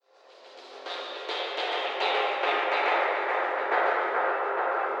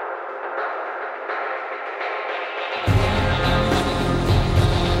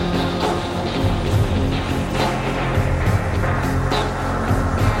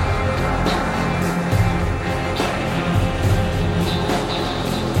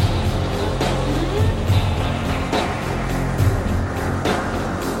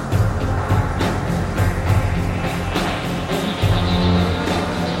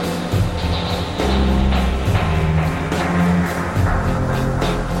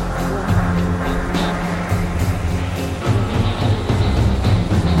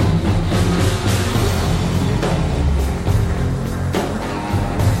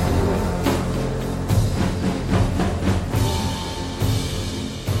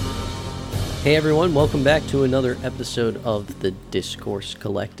Hey everyone, welcome back to another episode of the Discourse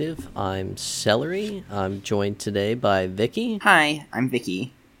Collective. I'm Celery. I'm joined today by Vicky. Hi, I'm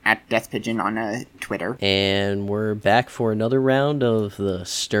Vicky, at DeathPigeon on Twitter. And we're back for another round of the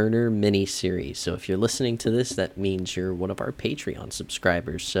Stirner mini-series. So if you're listening to this, that means you're one of our Patreon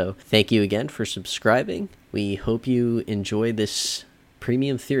subscribers. So thank you again for subscribing. We hope you enjoy this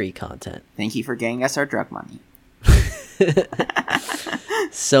premium theory content. Thank you for getting us our drug money.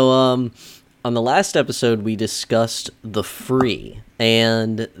 So, on the last episode, we discussed the Free,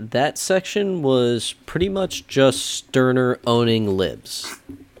 and that section was pretty much just Stirner owning libs.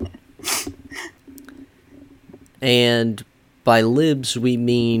 And by libs, we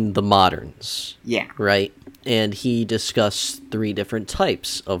mean the moderns. Yeah. Right? And he discussed 3 different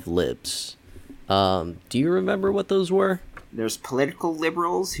types of libs. Do you remember what those were? There's political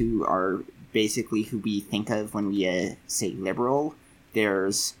liberals, who are basically who we think of when we say liberal.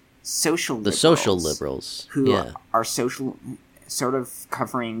 There's social liberals. Who are social, sort of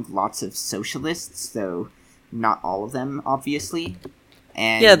covering lots of socialists, though not all of them, obviously.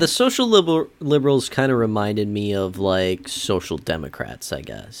 And yeah, the social liberals kind of reminded me of, like, social democrats, I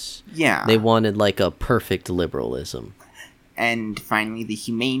guess. Yeah. They wanted, like, a perfect liberalism. And finally, the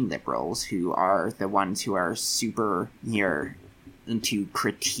humane liberals, who are the ones who are super into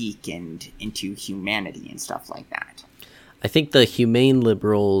critique and into humanity and stuff like that. I think the humane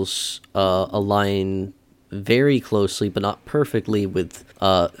liberals align very closely, but not perfectly, with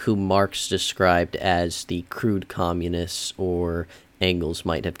who Marx described as the crude communists, or Engels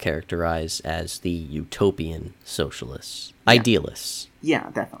might have characterized as the utopian socialists. Yeah. Idealists.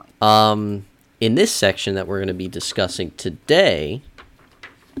 Yeah, definitely. In this section that we're going to be discussing today,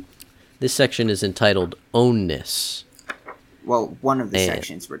 this section is entitled Ownness. Well, one of the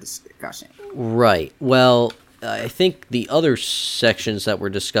sections we're discussing. Right. Well, I think the other sections that we're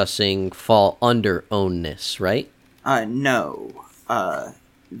discussing fall under ownness, right? No.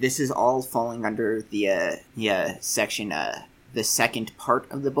 This is all falling under the section, the second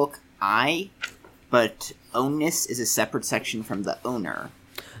part of the book, but ownness is a separate section from the owner.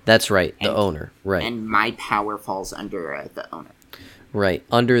 That's right, the owner, right. And my power falls under the owner. Right.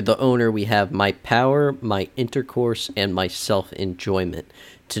 Under the owner, we have my power, my intercourse, and my self-enjoyment.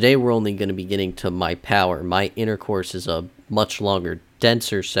 Today, we're only going to be getting to my power. My intercourse is a much longer,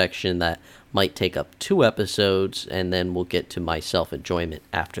 denser section that might take up 2 episodes, and then we'll get to my self-enjoyment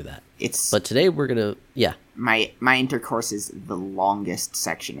after that. But today, we're going to, My intercourse is the longest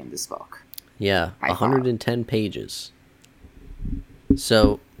section in this book. Yeah, 110 pages.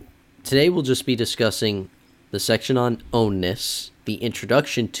 So, today we'll just be discussing the section on ownness, the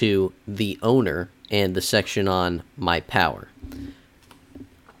introduction to the owner, and the section on my power.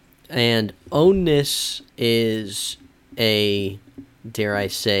 And ownness is a, dare I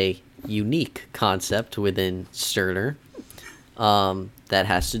say, unique concept within Stirner that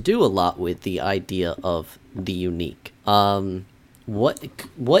has to do a lot with the idea of the unique. What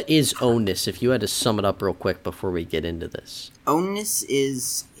is ownness, if you had to sum it up real quick before we get into this? Ownness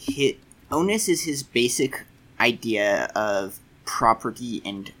is his basic idea of property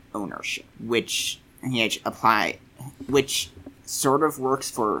and ownership, which sort of works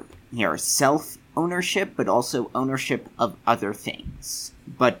for self-ownership, but also ownership of other things.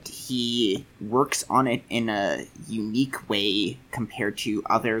 But he works on it in a unique way compared to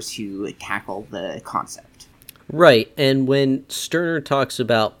others who tackle the concept. Right, and when Stirner talks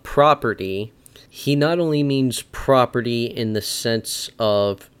about property, he not only means property in the sense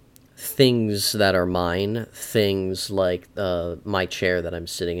of things that are mine, things like my chair that I'm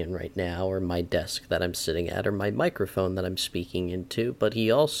sitting in right now, or my desk that I'm sitting at, or my microphone that I'm speaking into, but he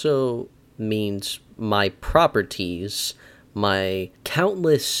also means my properties, my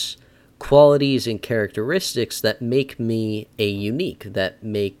countless qualities and characteristics that make me a unique, that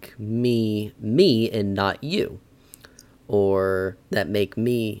make me me and not you, or that make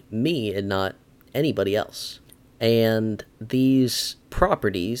me me and not anybody else. And these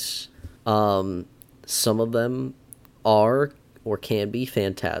properties, some of them are or can be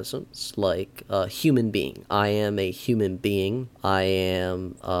phantasms, like a human being. I am a human being. I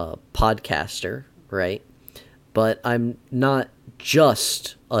am a podcaster, right? But I'm not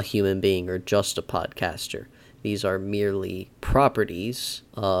just a human being or just a podcaster. These are merely properties,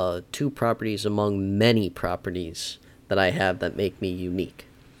 2 properties among many properties that I have that make me unique.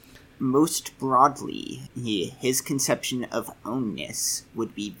 Most broadly, his conception of ownness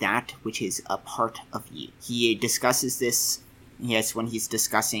would be that which is a part of you. He discusses this, when he's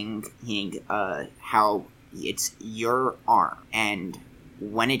discussing how it's your arm, and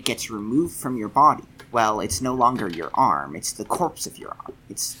when it gets removed from your body, well, it's no longer your arm, it's the corpse of your arm.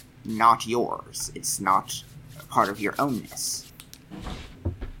 It's not yours. It's not part of your ownness.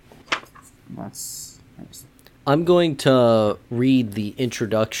 I'm going to read the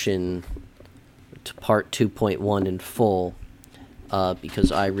introduction to part 2.1 in full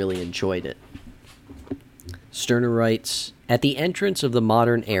because I really enjoyed it. Stirner writes, "At the entrance of the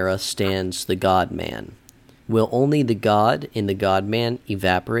modern era stands the God-man. Will only the God in the God-man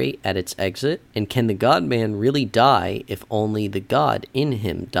evaporate at its exit? And can the God-man really die if only the God in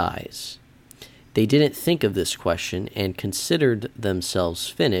him dies?" They didn't think of this question and considered themselves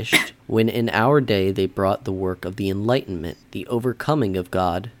finished when in our day they brought the work of the Enlightenment, the overcoming of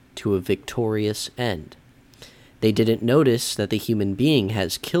God, to a victorious end. They didn't notice that the human being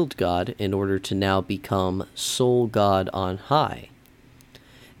has killed God in order to now become sole God on high.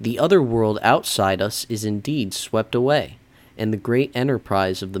 The other world outside us is indeed swept away, and the great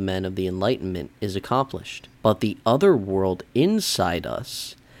enterprise of the men of the Enlightenment is accomplished. But the other world inside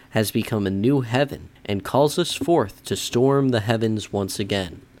us has become a new heaven and calls us forth to storm the heavens once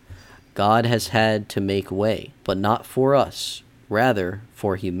again. God has had to make way, but not for us, rather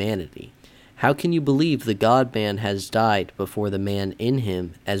for humanity. How can you believe the God-man has died before the man in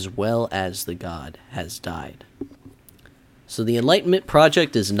him as well as the God has died? So the Enlightenment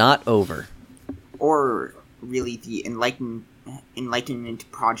project is not over. Or really, the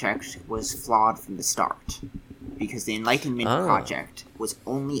Enlightenment project was flawed from the start. Because the Enlightenment project was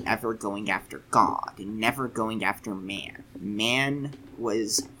only ever going after God and never going after man. Man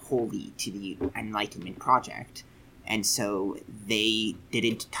was holy to the Enlightenment project, and so they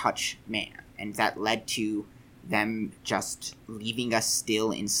didn't touch man. And that led to them just leaving us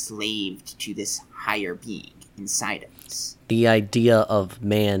still enslaved to this higher being inside us. The idea of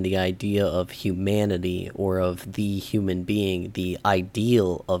man, the idea of humanity, or of the human being, the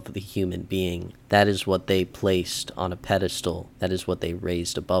ideal of the human being, that is what they placed on a pedestal. That is what they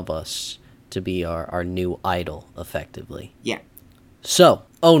raised above us to be our new idol, effectively. Yeah. So,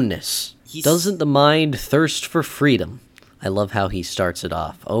 ownness. Doesn't the mind thirst for freedom? I love how he starts it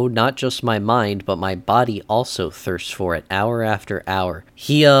off. Oh, not just my mind, but my body also thirsts for it, hour after hour.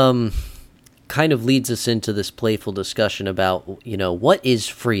 He, kind of leads us into this playful discussion about, what is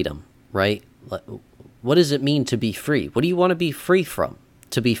freedom, right? What does it mean to be free? What do you want to be free from?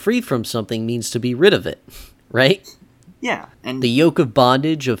 To be free from something means to be rid of it, right? Yeah. And the yoke of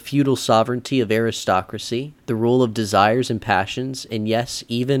bondage, of feudal sovereignty, of aristocracy, the rule of desires and passions, and yes,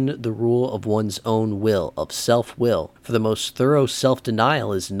 even the rule of one's own will, of self-will. For the most thorough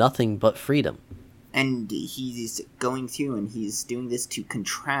self-denial is nothing but freedom. And he's going through and he's doing this to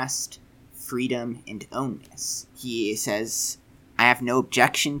contrast freedom and ownness. He says, "I have no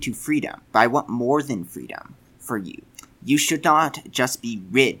objection to freedom, but I want more than freedom for you. You should not just be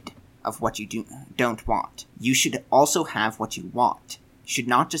rid of what you don't want. You should also have what you want. You should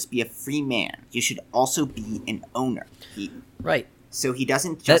not just be a free man. You should also be an owner." Right. So he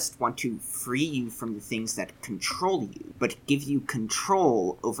doesn't just want to free you from the things that control you, but give you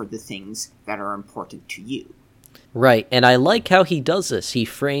control over the things that are important to you. Right, and I like how he does this. He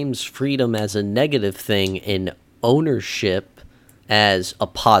frames freedom as a negative thing and ownership as a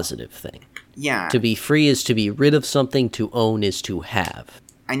positive thing. Yeah. To be free is to be rid of something, to own is to have.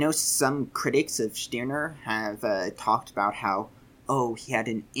 I know some critics of Stirner have talked about how, he had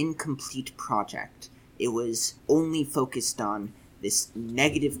an incomplete project. It was only focused on this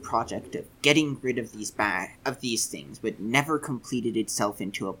negative project of getting rid of these things, but never completed itself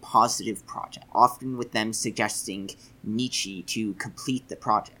into a positive project, often with them suggesting Nietzsche to complete the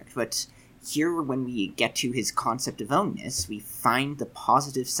project. But here, when we get to his concept of ownness, we find the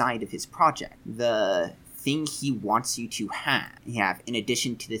positive side of his project, the thing he wants you to have, in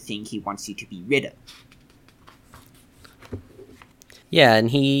addition to the thing he wants you to be rid of. Yeah, and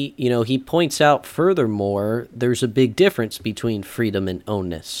he points out furthermore, there's a big difference between freedom and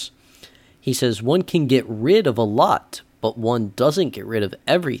ownness. He says one can get rid of a lot, but one doesn't get rid of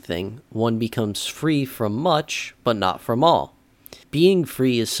everything. One becomes free from much, but not from all. Being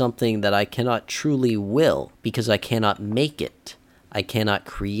free is something that I cannot truly will, because I cannot make it. I cannot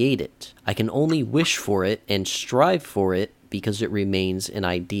create it. I can only wish for it and strive for it because it remains an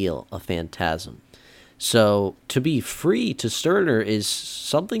ideal, a phantasm. So, to be free to Stirner is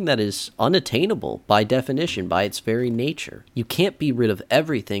something that is unattainable by definition, by its very nature. You can't be rid of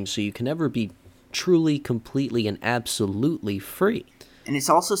everything, so you can never be truly, completely, and absolutely free. And it's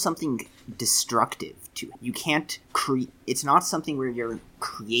also something destructive, too. You can't it's not something where you're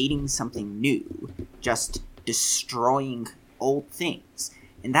creating something new, just destroying old things.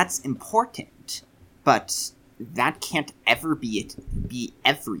 And that's important, but that can't ever be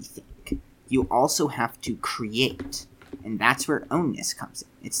everything. You also have to create, And that's where ownness comes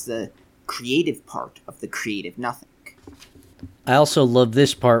in. It's the creative part of the creative nothing. I also love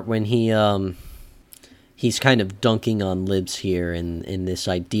this part when he's kind of dunking on libs here in this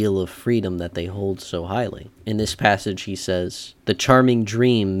ideal of freedom that they hold so highly. In this passage, he says, "The charming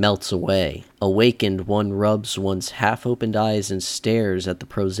dream melts away. Awakened, one rubs one's half-opened eyes and stares at the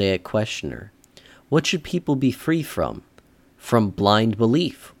prosaic questioner. What should people be free from? From blind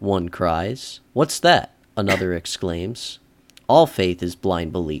belief, one cries. What's that? Another exclaims. All faith is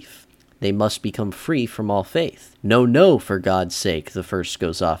blind belief. They must become free from all faith. No, no, for God's sake, the first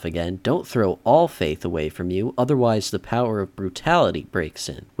goes off again. Don't throw all faith away from you, otherwise the power of brutality breaks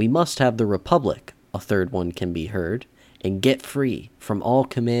in. We must have the Republic, a third one can be heard, and get free from all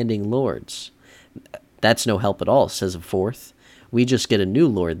commanding lords. That's no help at all, says a fourth. We just get a new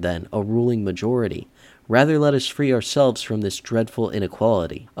lord then, a ruling majority. Rather let us free ourselves from this dreadful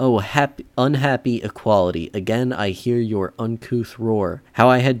inequality. Oh, unhappy equality, again I hear your uncouth roar. How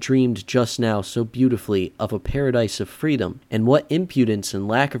I had dreamed just now so beautifully of a paradise of freedom, and what impudence and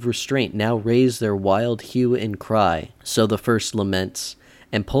lack of restraint now raise their wild hue and cry. So the first laments,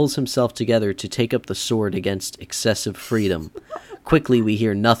 and pulls himself together to take up the sword against excessive freedom. Quickly we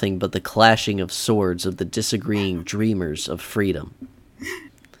hear nothing but the clashing of swords of the disagreeing dreamers of freedom."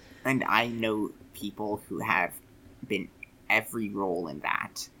 And I know people who have been every role in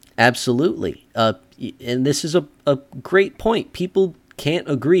that. Absolutely. And this is a great point. People can't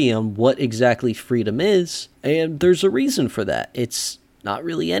agree on what exactly freedom is, and there's a reason for that. It's not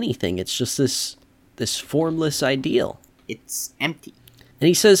really anything. It's just this formless ideal. It's empty. And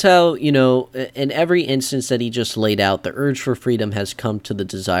he says how, in every instance that he just laid out, the urge for freedom has come to the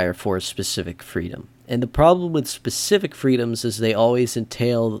desire for a specific freedom. And the problem with specific freedoms is they always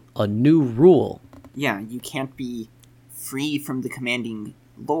entail a new rule. Yeah, you can't be free from the commanding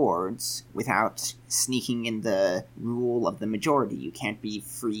lords without sneaking in the rule of the majority. You can't be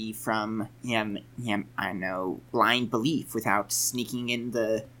free from, blind belief without sneaking in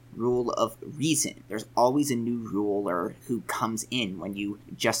the rule of reason. There's always a new ruler who comes in when you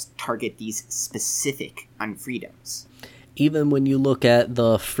just target these specific unfreedoms. Even when you look at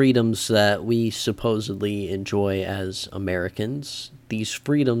the freedoms that we supposedly enjoy as Americans, these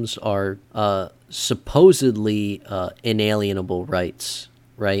freedoms are supposedly inalienable rights,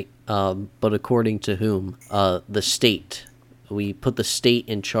 right? But according to whom? The state. We put the state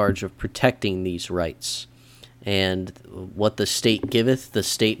in charge of protecting these rights. And what the state giveth, the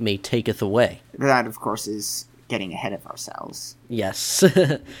state may taketh away. That, of course, is getting ahead of ourselves. Yes,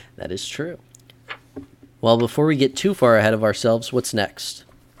 that is true. Well, before we get too far ahead of ourselves, what's next?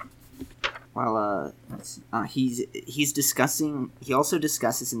 Well, he's discussing. He also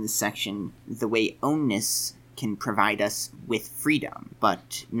discusses in this section the way ownness can provide us with freedom,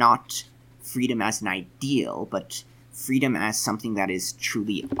 but not freedom as an ideal, but freedom as something that is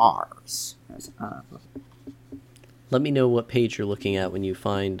truly ours. Let me know what page you're looking at when you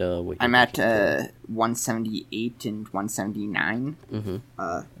find what I'm at 178 and 179. Mm-hmm.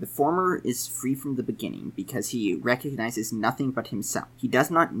 The former is free from the beginning because he recognizes nothing but himself. He does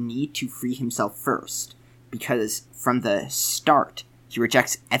not need to free himself first because from the start he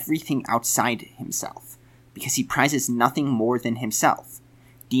rejects everything outside himself because he prizes nothing more than himself,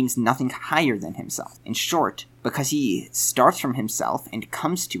 deems nothing higher than himself. In short, because he starts from himself and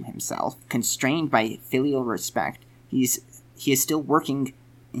comes to himself, constrained by filial respect, he is still working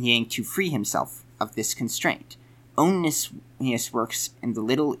to free himself of this constraint. Ownness works in the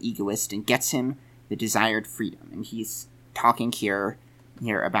little egoist and gets him the desired freedom. And he's talking here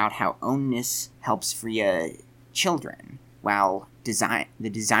about how ownness helps free children, while the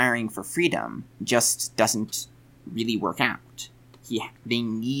desiring for freedom just doesn't really work out. They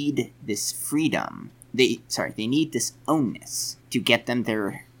need this freedom. They need this ownness to get them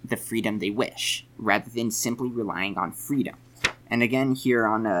the freedom they wish, rather than simply relying on freedom. And again here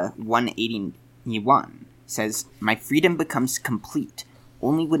on 181 says, "My freedom becomes complete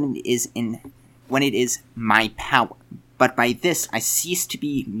only when it is my power. But by this I cease to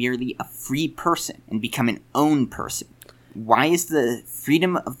be merely a free person and become an own person. Why is the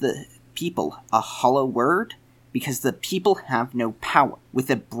freedom of the people a hollow word? Because the people have no power.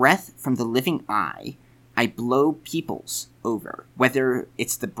 With a breath from the living eye, I blow peoples over, whether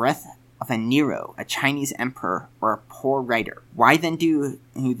it's the breath of a Nero, a Chinese emperor, or a poor writer. Why then do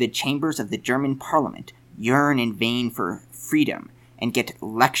the chambers of the German parliament yearn in vain for freedom and get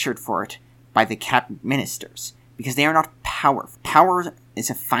lectured for it by the cabinet ministers? Because they are not powerful. Power is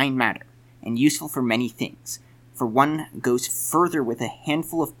a fine matter, and useful for many things, for one goes further with a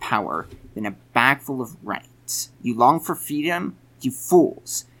handful of power than a bagful of rights. You long for freedom, you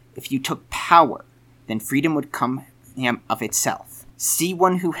fools. If you took power, then freedom would come of itself. See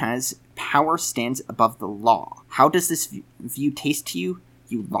one who has power stands above the law. How does this view taste to you?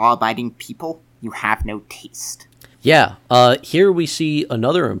 You law-abiding people, you have no taste. Yeah, here we see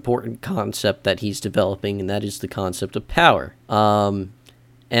another important concept that he's developing, and that is the concept of power.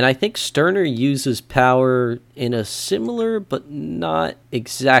 And I think Stirner uses power in a similar but not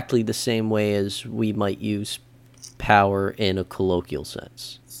exactly the same way as we might use power in a colloquial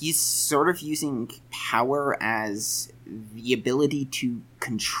sense. He's sort of using power as the ability to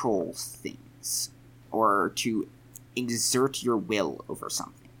control things or to exert your will over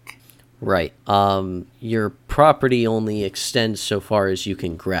something. Right. Your property only extends so far as you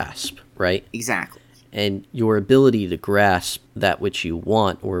can grasp, right? Exactly. And your ability to grasp that which you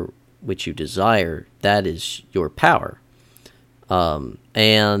want or which you desire, that is your power.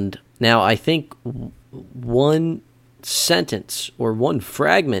 And now I think one sentence or one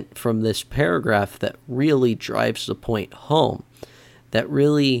fragment from this paragraph that really drives the point home, that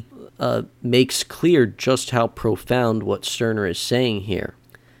really makes clear just how profound what Stirner is saying here,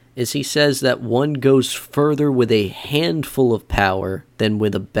 is he says that one goes further with a handful of power than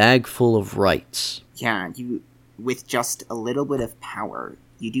with a bag full of rights. Yeah, with just a little bit of power,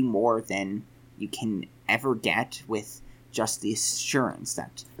 you do more than you can ever get with just the assurance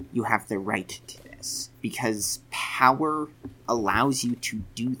that you have the right to this. Because power allows you to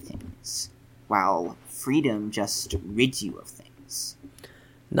do things, while freedom just rids you of things.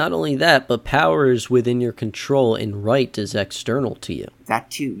 Not only that, but power is within your control and right is external to you.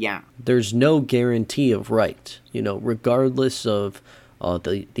 That too, yeah. There's no guarantee of right. Regardless of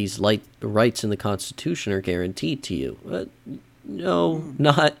these rights in the Constitution are guaranteed to you.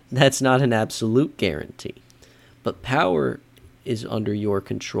 That's not an absolute guarantee. But power is under your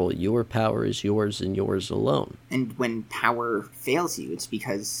control. Your power is yours and yours alone. And when power fails you, it's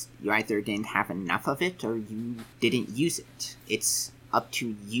because you either didn't have enough of it or you didn't use it. It's up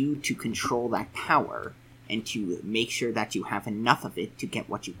to you to control that power and to make sure that you have enough of it to get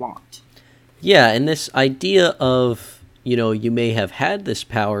what you want. Yeah, and this idea of, you may have had this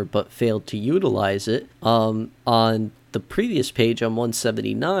power but failed to utilize it. On the previous page, on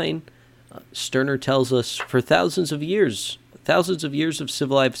 179, Stirner tells us, for thousands of years of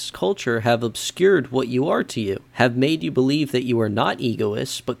civilized culture have obscured what you are to you, have made you believe that you are not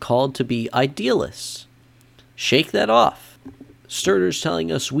egoists, but called to be idealists. Shake that off. Stirner's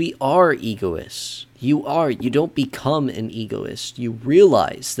telling us we are egoists. You don't become an egoist. You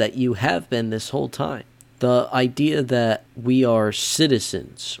realize that you have been this whole time. The idea that we are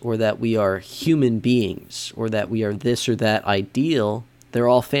citizens, or that we are human beings, or that we are this or that ideal, they're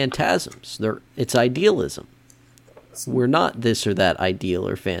all phantasms. It's idealism. We're not this or that ideal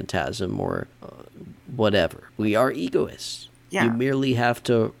or phantasm or whatever. We are egoists. Yeah. You merely have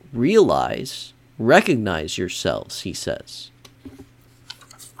to recognize yourselves, he says.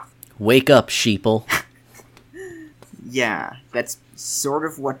 Wake up, sheeple. Yeah, that's sort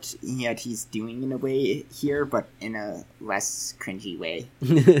of what he's doing in a way here, but in a less cringy way.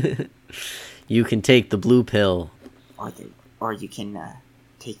 You can take the blue pill. Or you can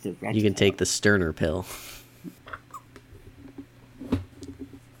take the red You can pill. take the Stirner pill.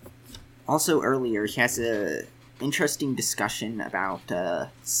 Also earlier, he has a interesting discussion about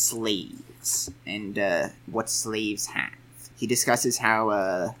slaves and what slaves have. He discusses how,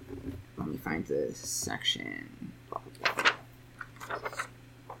 let me find the section.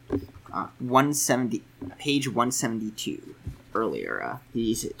 170, page 172. Earlier,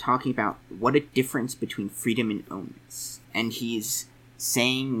 he's talking about what a difference between freedom and ownness. And he's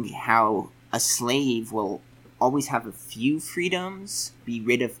saying how a slave will always have a few freedoms, be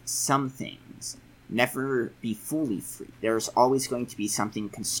rid of some things, never be fully free. There's always going to be something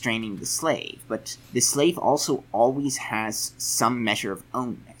constraining the slave, but the slave also always has some measure of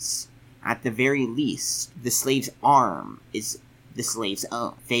ownness. At the very least, the slave's arm is the slave's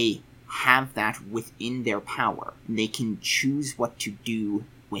own. They have that within their power. They can choose what to do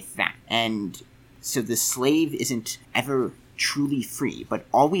with that. And so the slave isn't ever truly free, but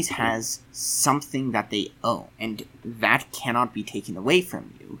always has something that they own. And that cannot be taken away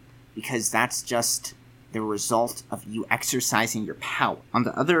from you, because that's just the result of you exercising your power. On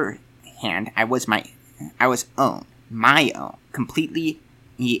the other hand, I was my own, completely,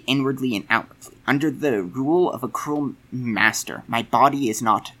 inwardly and outwardly. Under the rule of a cruel master, my body is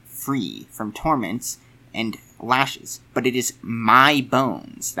not free from torments and lashes, but it is my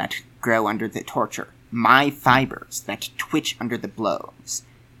bones that grow under the torture, my fibers that twitch under the blows,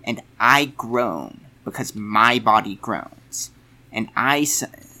 and I groan because my body groans, and I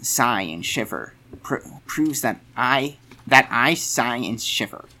sigh and shiver, proves that I sigh and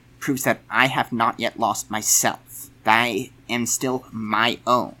shiver, proves that I have not yet lost myself. that I am still my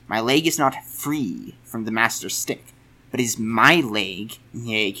own. My leg is not free from the master's stick, but is my leg,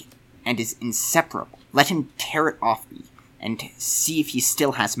 and is inseparable. Let him tear it off me, and see if he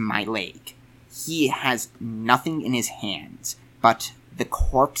still has my leg. He has nothing in his hands but the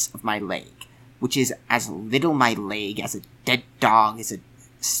corpse of my leg, which is as little my leg as a dead dog is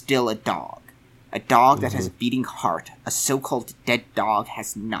still a dog. A dog that has a beating heart, a so-called dead dog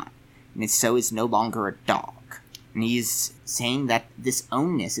has none, and so is no longer a dog. And he's saying that this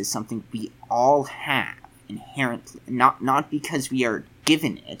ownness is something we all have inherently, not because we are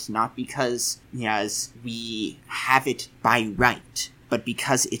given it, not because we have it by right, but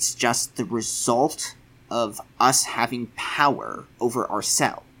because it's just the result of us having power over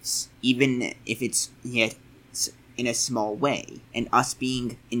ourselves, even if it's in a small way, and us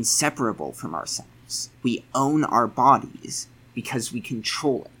being inseparable from ourselves. We own our bodies because we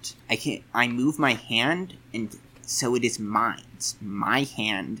control it. I move my hand, and so it is mine. It's my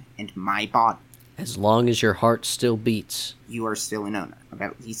hand and my body. As long as your heart still beats, you are still an owner of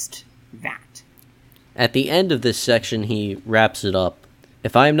at least that. At the end of this section, he wraps it up.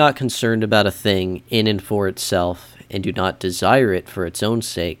 If I am not concerned about a thing in and for itself, and do not desire it for its own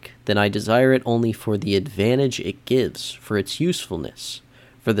sake, then I desire it only for the advantage it gives, for its usefulness,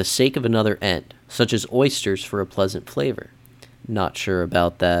 for the sake of another end, such as oysters for a pleasant flavor. Not sure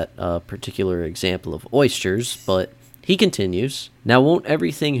about that particular example of oysters, but he continues, Now won't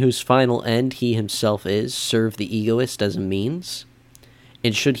everything whose final end he himself is serve the egoist as a means?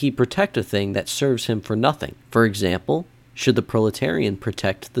 And should he protect a thing that serves him for nothing? For example, should the proletarian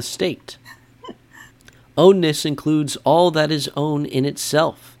protect the state? Ownness includes all that is own in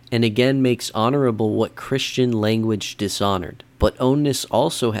itself, and again makes honorable what Christian language dishonored. But ownness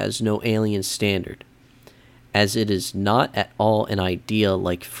also has no alien standard, as it is not at all an idea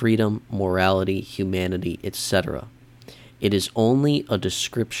like freedom, morality, humanity, etc. It is only a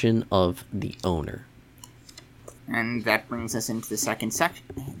description of the owner. And that brings us into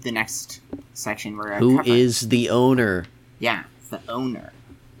the next section where Who is the owner? Yeah, the owner.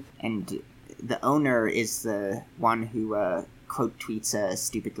 And the owner is the one who quote tweets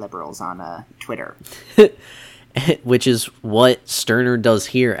stupid liberals on Twitter. Which is what Stirner does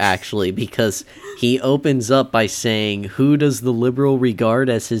here, actually, because he opens up by saying, who does the liberal regard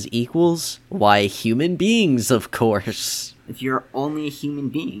as his equals? Why, human beings, of course. If you're only a human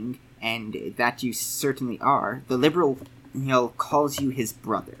being, and that you certainly are, the liberal calls you his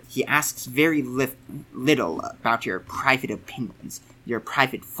brother. He asks very little about your private opinions, your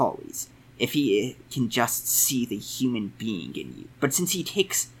private follies, if he can just see the human being in you. But since he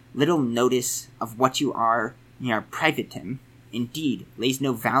takes little notice of what you are, privatum, indeed, lays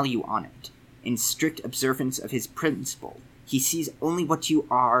no value on it, in strict observance of his principle, he sees only what you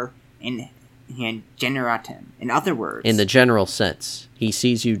are in generatum. In other words... In the general sense. He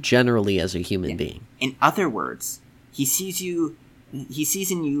sees you generally as a human being. In other words, he sees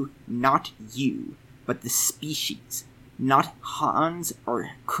in you not you, but the species. Not Hans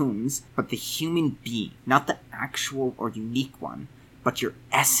or Kunz, but the human being. Not the actual or unique one, but your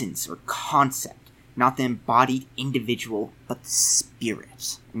essence or concept. Not the embodied individual, but the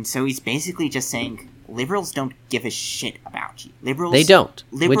spirit. And so he's basically just saying, liberals don't give a shit about you. They don't,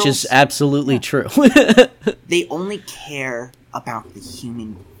 which is absolutely true. They only care about the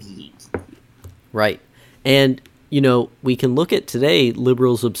human being. Right. And, we can look at today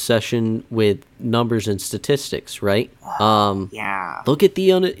liberals' obsession with numbers and statistics, right? Yeah. Look at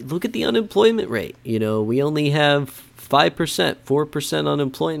the unemployment rate. We only have 5%, 4%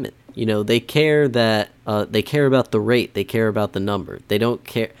 unemployment. They care about the rate. They care about the number. They don't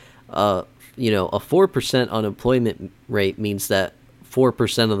care. A 4% unemployment rate means that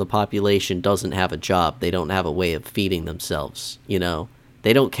 4% of the population doesn't have a job. They don't have a way of feeding themselves.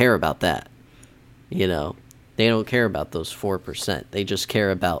 They don't care about that. They don't care about those 4%. They just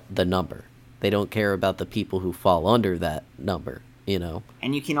care about the number. They don't care about the people who fall under that number.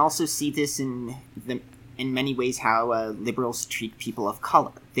 And you can also see this in many ways how liberals treat people of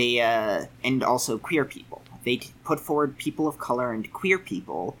color. They and also queer people. They put forward people of color and queer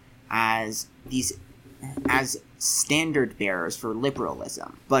people as standard bearers for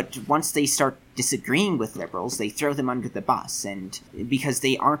liberalism. But once they start disagreeing with liberals, they throw them under the bus, and because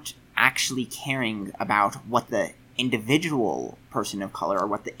they aren't actually caring about what the individual person of color or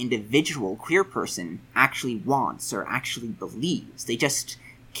what the individual queer person actually wants or actually believes. They just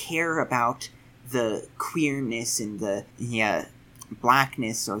care about the queerness and the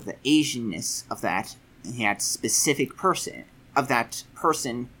blackness or the Asianness of that specific person,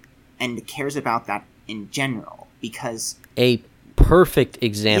 and cares about that in general, because... A perfect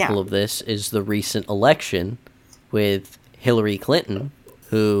example of this is the recent election with Hillary Clinton,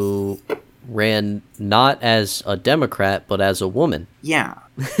 who ran not as a Democrat but as a woman. Yeah.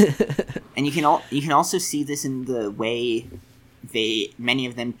 And you can also see this in the way many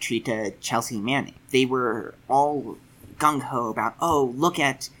of them treat Chelsea Manning. They were all gung-ho about, oh, look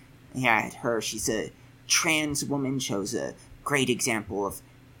at her, she's a trans woman, shows a great example of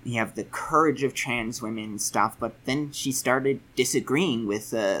the courage of trans women and stuff, but then she started disagreeing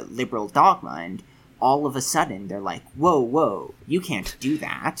with liberal dogma, and all of a sudden they're like, whoa, you can't do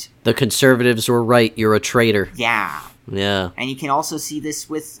that. The conservatives were right, you're a traitor. Yeah. Yeah. And you can also see this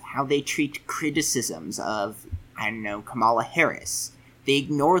with how they treat criticisms of, Kamala Harris. They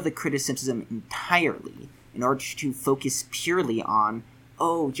ignore the criticism entirely in order to focus purely on,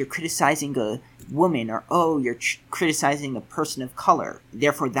 oh, you're criticizing a woman, or oh, you're criticizing a person of color.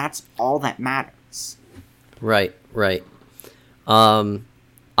 Therefore, that's all that matters. Right.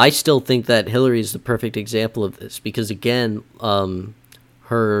 I still think that Hillary is the perfect example of this because, again,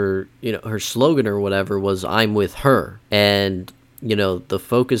 her slogan or whatever was "I'm with her," and the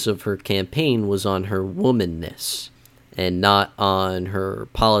focus of her campaign was on her womanness and not on her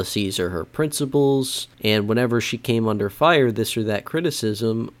policies or her principles. And whenever she came under fire, this or that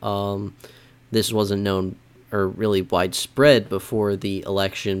criticism, this wasn't known or really widespread before the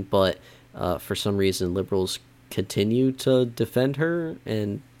election, but for some reason liberals continue to defend her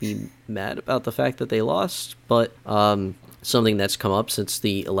and be mad about the fact that they lost. But something that's come up since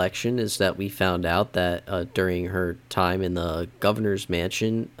the election is that we found out that during her time in the governor's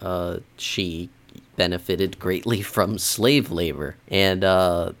mansion, she benefited greatly from slave labor, and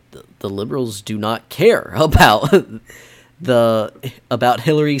the liberals do not care about about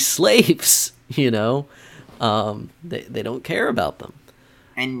Hillary's slaves. They don't care about them.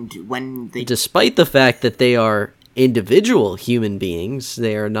 And when they, despite the fact that they are individual human beings,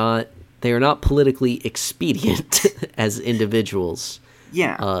 they are not politically expedient as individuals.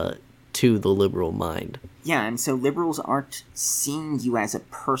 Yeah. To the liberal mind. Yeah, and so liberals aren't seeing you as a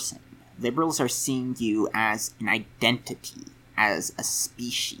person. Liberals are seeing you as an identity, as a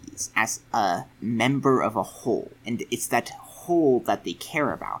species, as a member of a whole. And it's that whole that they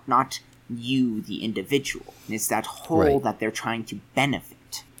care about, not you, the individual. And it's that whole that they're trying to benefit.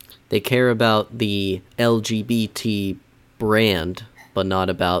 They care about the LGBT brand, but not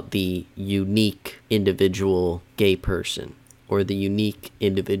about the unique individual gay person or the unique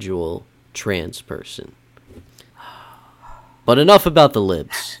individual trans person. But enough about the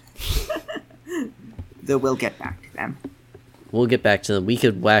libs. Though we'll get back to them. We'll get back to them. We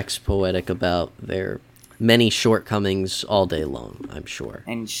could wax poetic about their many shortcomings all day long, I'm sure.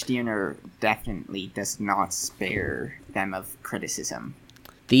 And Stirner definitely does not spare them of criticism.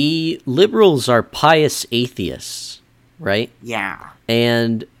 The liberals are pious atheists, right? Yeah.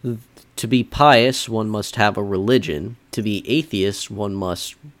 And to be pious, one must have a religion. To be atheist, one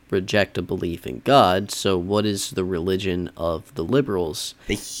must reject a belief in God. So what is the religion of the liberals?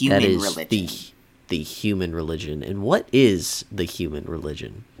 The human religion. The human religion. And what is the human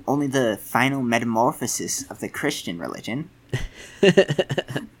religion? Only the final metamorphosis of the Christian religion.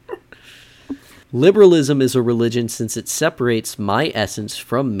 Liberalism is a religion since it separates my essence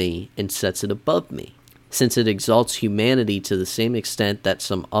from me and sets it above me, since it exalts humanity to the same extent that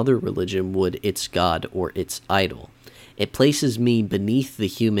some other religion would its god or its idol. It places me beneath the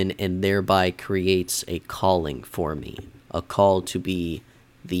human and thereby creates a calling for me, a call to be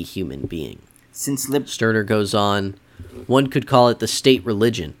the human being. Stirner goes on, one could call it the state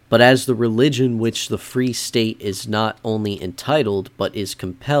religion, but as the religion which the free state is not only entitled, but is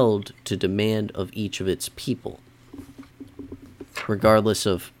compelled to demand of each of its people, regardless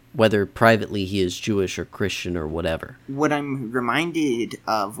of whether privately he is Jewish or Christian or whatever. What I'm reminded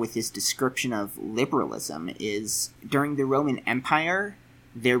of with his description of liberalism is during the Roman Empire,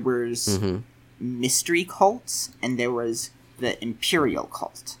 there was mystery cults and there was the imperial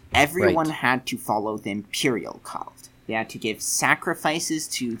cult. Everyone had to follow the imperial cult. They had to give sacrifices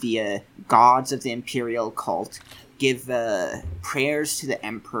to the gods of the imperial cult, give prayers to the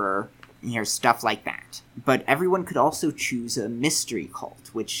emperor, stuff like that. But everyone could also choose a mystery cult,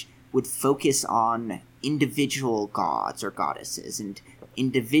 which would focus on individual gods or goddesses and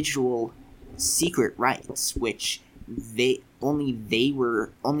individual secret rites, which they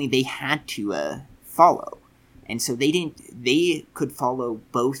had to follow. And so they could follow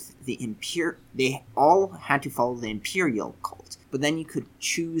both they all had to follow the imperial cult, but then you could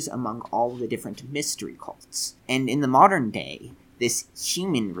choose among all the different mystery cults. And in the modern day, this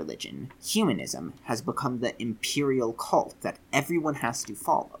human religion, humanism, has become the imperial cult that everyone has to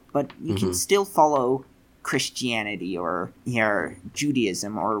follow. But you can still follow Christianity or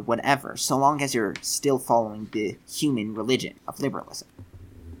Judaism or whatever, so long as you're still following the human religion of liberalism.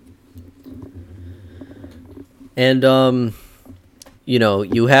 And,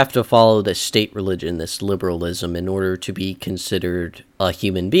 you have to follow the state religion, this liberalism, in order to be considered a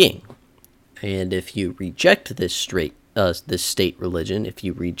human being. And if you reject this state religion, if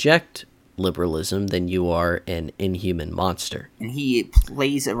you reject liberalism, then you are an inhuman monster. And he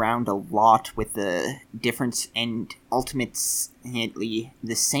plays around a lot with the difference and ultimately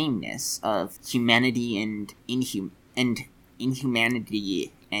the sameness of humanity and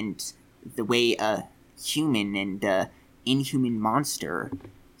inhumanity, and the way a human and inhuman monster,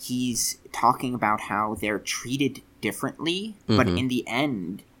 he's talking about how they're treated differently, but in the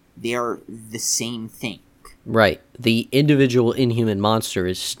end, they're the same thing. Right. The individual inhuman monster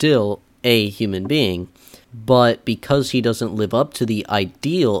is still a human being, but because he doesn't live up to the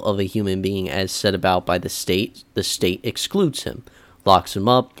ideal of a human being as set about by the state excludes him, locks him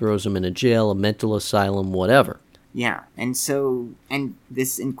up, throws him in a jail, a mental asylum, whatever. Yeah, and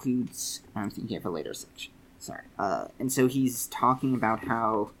this includes, I'm thinking of a later section, sorry. And so he's talking about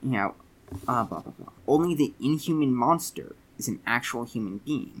how, blah, blah, blah. Only the inhuman monster is an actual human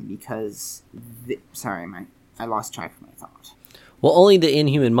being, because, I lost track of my thought. Well, only the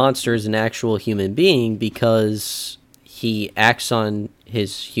inhuman monster is an actual human being because he acts on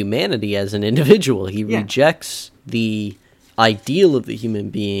his humanity as an individual. He rejects the ideal of the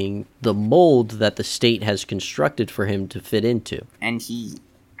human being, the mold that the state has constructed for him to fit into. And he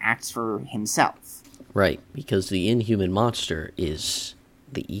acts for himself. Right, because the inhuman monster is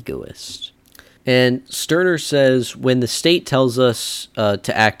the egoist. And Stirner says when the state tells us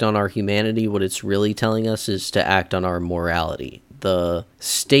to act on our humanity, what it's really telling us is to act on our morality. The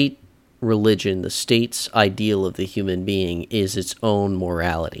state religion, the state's ideal of the human being is its own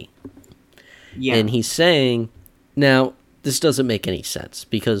morality. Yeah. And he's saying, now, this doesn't make any sense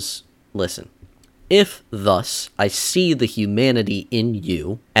because, listen, if thus I see the humanity in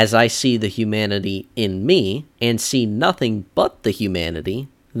you as I see the humanity in me and see nothing but the humanity,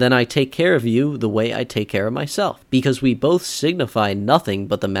 then I take care of you the way I take care of myself, because we both signify nothing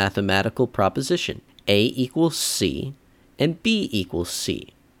but the mathematical proposition A equals C and B equals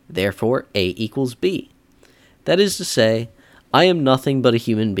C. Therefore, A equals B. That is to say, I am nothing but a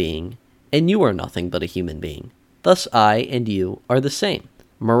human being, and you are nothing but a human being. Thus I and you are the same.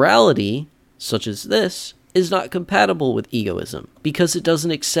 Morality, such as this, is not compatible with egoism, because it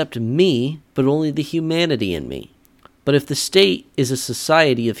doesn't accept me, but only the humanity in me. But if the state is a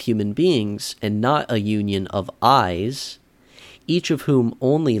society of human beings and not a union of I's, each of whom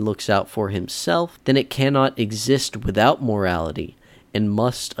only looks out for himself, then it cannot exist without morality and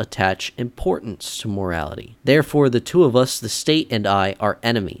must attach importance to morality. Therefore, the two of us, the state and I, are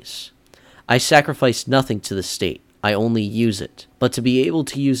enemies. I sacrifice nothing to the state. I only use it. But to be able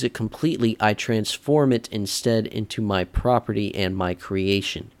to use it completely, I transform it instead into my property and my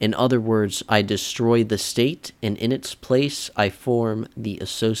creation. In other words, I destroy the state, and in its place, I form the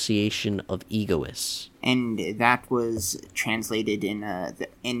association of egoists. And that was translated in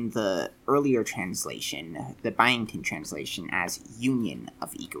the earlier translation, the Byington translation, as union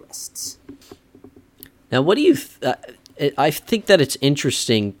of egoists. Now, what do you... I think that it's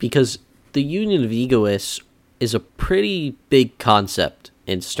interesting because the union of egoists is a pretty big concept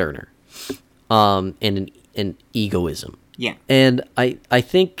in Stirner, and in egoism. Yeah. And I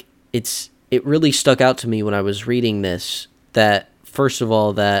think it really stuck out to me when I was reading this that, first of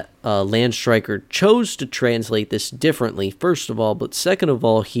all, that Landstreicher chose to translate this differently, first of all, but second of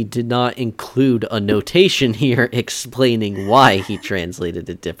all, he did not include a notation here explaining why he translated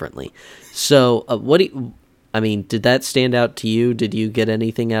it differently. So, did that stand out to you? Did you get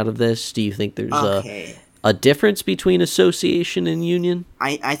anything out of this? Do you think there's a difference between association and union?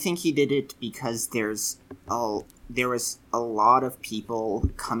 I think he did it because there was a lot of people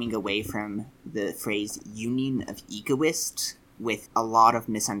coming away from the phrase union of egoists with a lot of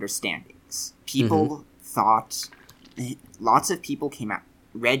misunderstandings. People thought, lots of people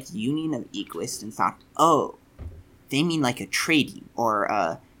read union of egoists and thought, oh, they mean like a trade union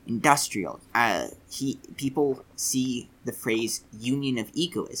or industrial. People see the phrase union of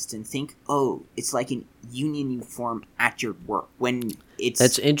egoists and think, oh, it's like a union you form at your work. When it's...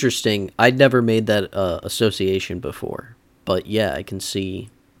 That's interesting. I'd never made that association before. But yeah, I can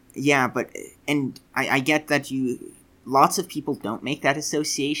see... Yeah, and I get that lots of people don't make that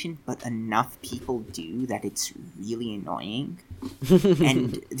association, but enough people do that it's really annoying.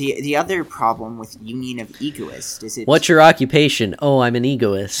 And the other problem with union of egoists is what's your occupation? Oh, I'm an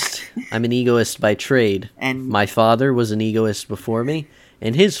egoist. I'm an egoist by trade. And my father was an egoist before me,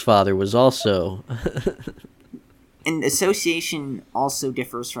 And his father was also... And association also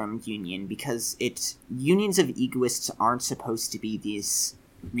differs from union because unions of egoists aren't supposed to be this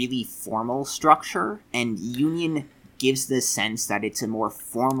really formal structure, and union gives the sense that it's a more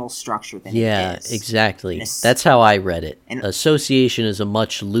formal structure than it is. Yeah, exactly. That's how I read it. And association is a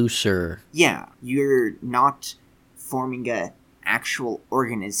much looser... Yeah, you're not forming a actual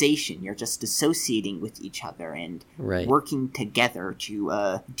organization. You're just associating with each other and working together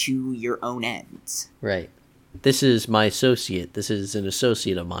to your own ends. Right. This is my associate. This is an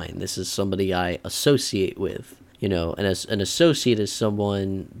associate of mine. This is somebody I associate with. You know, and as an associate is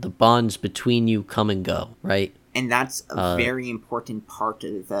someone, the bonds between you come and go, right? And that's a very important part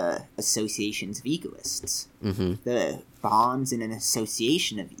of associations of egoists. Mm-hmm. The bonds in an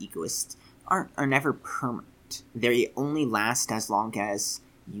association of egoists are never permanent. They only last as long as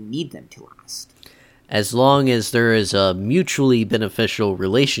you need them to last. As long as there is a mutually beneficial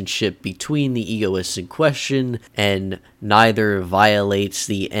relationship between the egoists in question and neither violates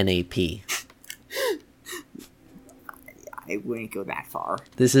the NAP. I wouldn't go that far.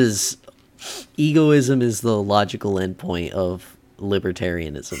 Egoism is the logical endpoint of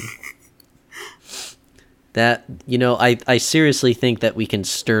libertarianism. That, you know, I seriously think that we can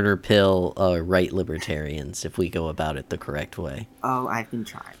Stirner pill right libertarians if we go about it the correct way. Oh, I've been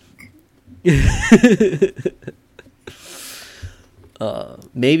trying.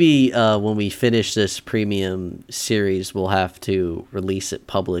 Maybe when we finish this premium series, we'll have to release it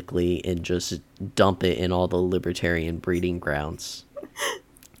publicly and just dump it in all the libertarian breeding grounds.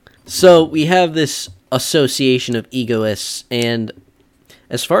 So we have this association of egoists, and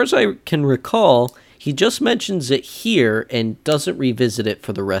as far as I can recall, he just mentions it here and doesn't revisit it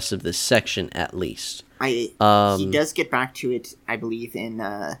for the rest of this section, at least. He does get back to it, I believe, in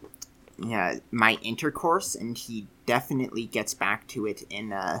My Intercourse, and he definitely gets back to it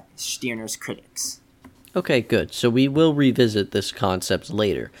in Stirner's Critics. Okay, good. So we will revisit this concept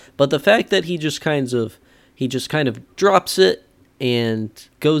later. But the fact that he just kind of drops it and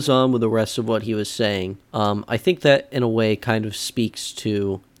goes on with the rest of what he was saying, I think that in a way kind of speaks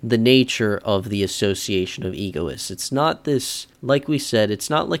to the nature of the association of egoists. It's not this, like we said, it's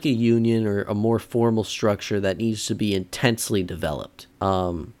not like a union or a more formal structure that needs to be intensely developed.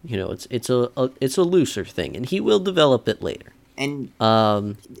 You know, it's a looser thing, and he will develop it later. And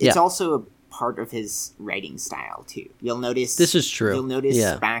it's also a part of his writing style too. You'll notice this is true. You'll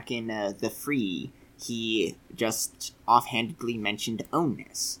notice back in The Free, he just offhandedly mentioned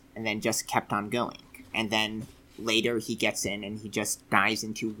ownness, and then just kept on going, and then later he gets in and he just dives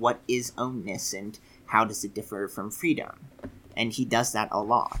into what is ownness and how does it differ from freedom. And he does that a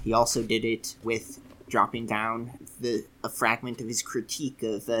lot. He also did it with dropping down a fragment of his critique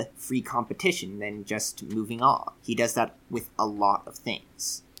of free competition, then just moving on. He does that with a lot of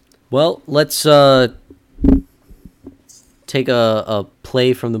things. Well, let's take a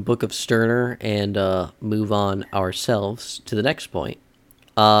play from the Book of Stirner and move on ourselves to the next point.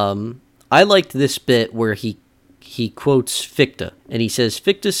 I liked this bit where he quotes Fichte, and he says,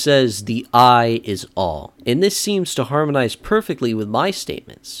 Fichte says, the I is all. And this seems to harmonize perfectly with my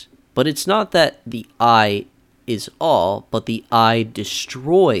statements. But it's not that the I is all, but the I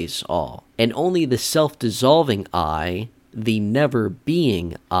destroys all. And only the self-dissolving I, the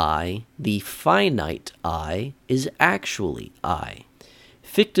never-being I, the finite I, is actually I.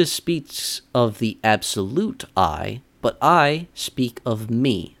 Fichte speaks of the absolute I, but I speak of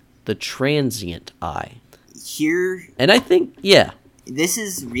me, the transient I. Here, and I think, this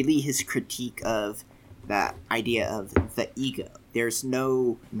is really his critique of the idea of the ego. There's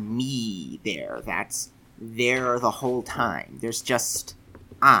no me there that's there the whole time. There's just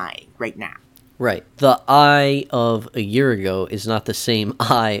I right now. Right. The I of a year ago is not the same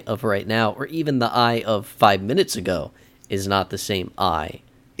I of right now, or even the I of 5 minutes ago is not the same I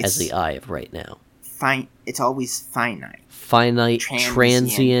as the I of right now. It's always finite. Finite,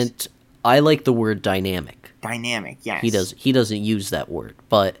 transient. I like the word dynamic. Dynamic, yes. He doesn't use that word,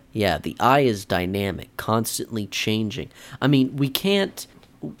 but yeah, the I is dynamic, constantly changing. I mean,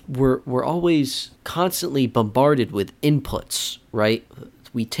 we're always constantly bombarded with inputs, right?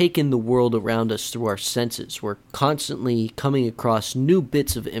 We take in the world around us through our senses. We're constantly coming across new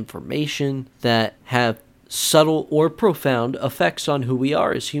bits of information that have subtle or profound effects on who we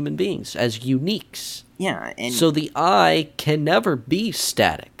are as human beings, as uniques. Yeah, and so the I can never be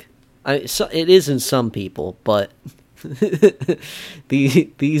static. It is in some people, but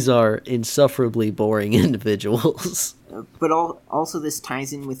these are insufferably boring individuals. But also this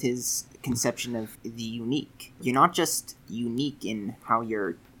ties in with his conception of the unique. You're not just unique in how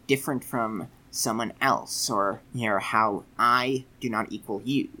you're different from someone else, or how I do not equal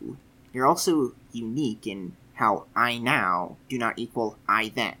you. You're also unique in how I now do not equal I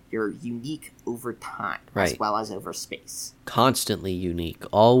then. You're unique over time, as well as over space. Constantly unique,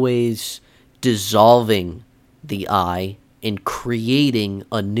 always dissolving the I and creating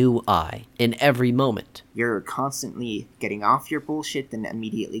a new I in every moment. You're constantly getting off your bullshit, then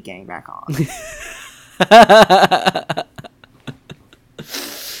immediately getting back on.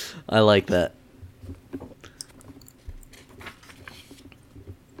 I like that.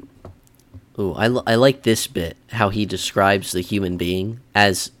 Ooh, I like this bit, how he describes the human being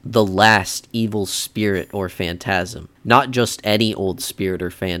as the last evil spirit or phantasm. Not just any old spirit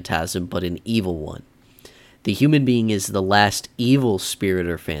or phantasm, but an evil one. The human being is the last evil spirit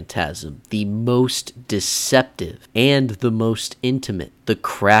or phantasm, the most deceptive and the most intimate, the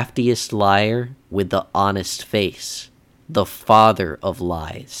craftiest liar with the honest face, the father of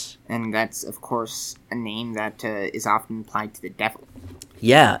lies. And that's, of course, a name that is often applied to the devil.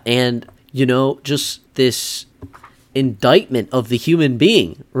 Yeah, and, just this indictment of the human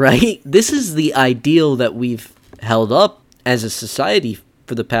being, right? This is the ideal that we've held up as a society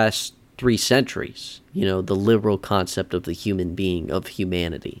for the past 3 centuries. The liberal concept of the human being, of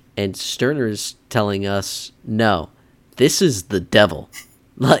humanity. And Stirner is telling us, no, this is the devil.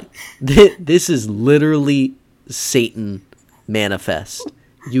 Like, this is literally Satan manifest.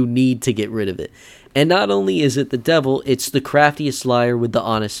 You need to get rid of it. And not only is it the devil, it's the craftiest liar with the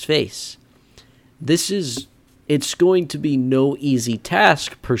honest face. It's going to be no easy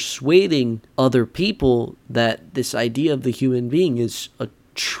task persuading other people that this idea of the human being is a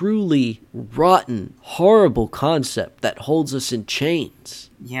truly rotten, horrible concept that holds us in chains.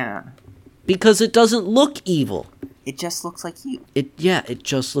 Yeah. Because it doesn't look evil. It just looks like you. It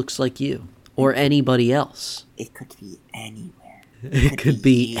just looks like you. Or anybody else. It could be anywhere. It could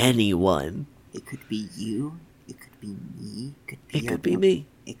be anyone. It could be you. It could be me. It could be me.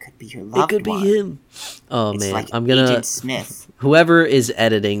 It could be your loved one. It could be him. Oh, it's man. like I'm gonna... Agent Smith. Whoever is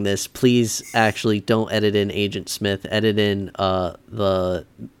editing this, please actually don't edit in Agent Smith. Edit in the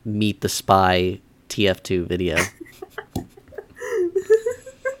Meet the Spy TF2 video.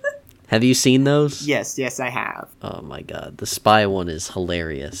 Have you seen those? Yes, I have. Oh my god. The spy one is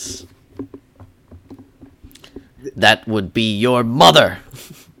hilarious. That would be your mother!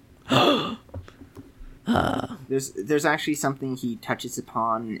 There's actually something he touches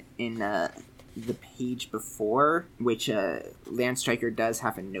upon in the page before, which Landstryker does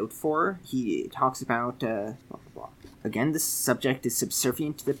have a note for. He talks about blah, blah, blah. Again, the subject is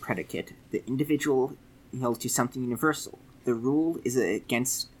subservient to the predicate, the individual held to something universal. The rule is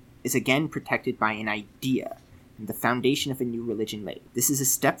again protected by an idea, and the foundation of a new religion laid. This is a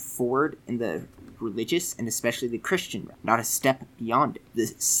step forward in the religious and especially the Christian realm, not a step beyond it. The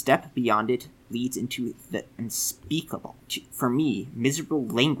step beyond it leads into the unspeakable. For me, miserable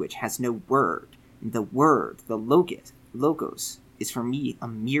language has no word, and the word, the logos, is for me a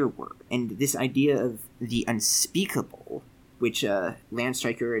mere word. And this idea of the unspeakable, which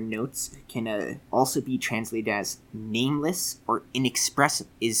Landstryker notes can also be translated as nameless or inexpressible,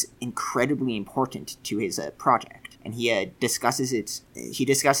 is incredibly important to his project. And he discusses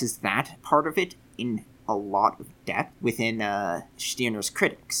that part of it in a lot of depth within Stirner's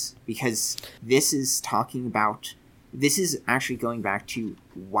critics, because this is actually going back to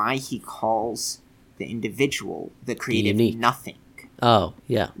why he calls the individual the creative nothing. Oh,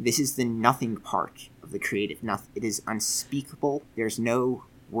 yeah. This is the nothing part of the creative nothing. It is unspeakable. There's no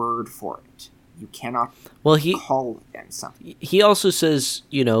word for it. You cannot call them something. He also says,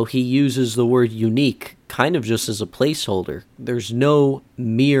 he uses the word unique kind of just as a placeholder. There's no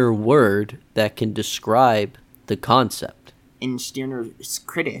mere word that can describe the concept. In Stirner's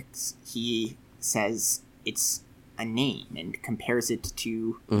critics, he says it's a name and compares it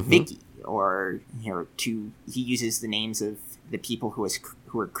to Vicky, or he uses the names of the people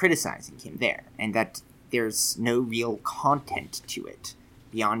who are criticizing him there, and that there's no real content to it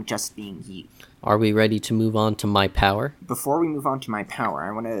beyond just being you. Are we ready to move on to My Power? Before we move on to My Power,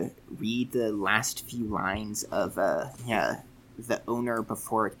 I want to read the last few lines of the owner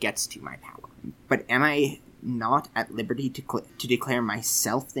before it gets to My Power. But am I not at liberty to declare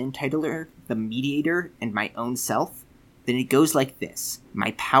myself the entitler, the mediator, and my own self? Then it goes like this.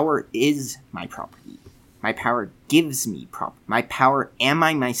 My power is my property. My power gives me property. My power am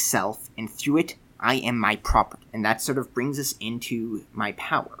I myself, and through it, I am my property. And that sort of brings us into My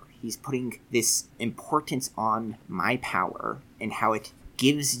Power. He's putting this importance on my power and how it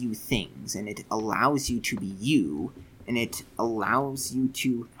gives you things, and it allows you to be you, and it allows you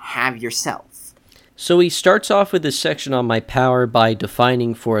to have yourself. So he starts off with this section on my power by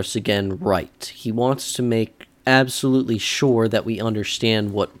defining for us again right. He wants to make absolutely sure that we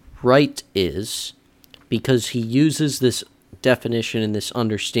understand what right is, because he uses this definition and this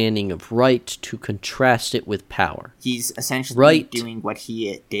understanding of right to contrast it with power. He's essentially doing what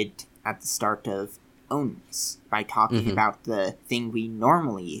he did at the start of Oneness by talking about the thing we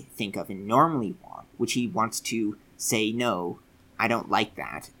normally think of and normally want, which he wants to say, no, I don't like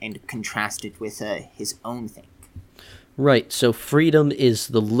that, and contrast it with his own thing. Right, so freedom is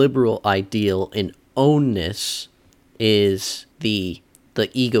the liberal ideal, and ownness is the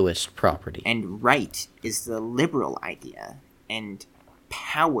egoist property. And right is the liberal idea, and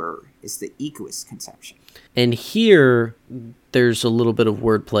power is the egoist conception. And here, there's a little bit of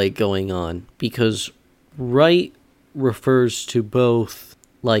wordplay going on, because right refers to both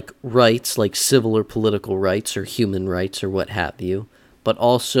like rights, like civil or political rights or human rights or what have you, but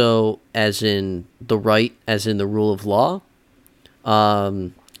also as in the right, as in the rule of law,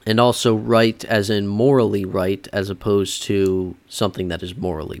 and also right as in morally right, as opposed to something that is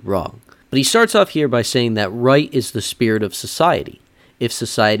morally wrong. But he starts off here by saying that right is the spirit of society. If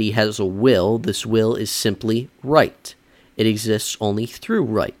society has a will, this will is simply right. It exists only through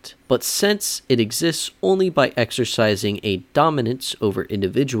right. But since it exists only by exercising a dominance over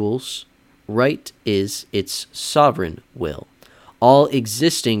individuals, right is its sovereign will. All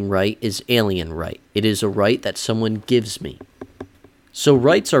existing right is alien right. It is a right that someone gives me. So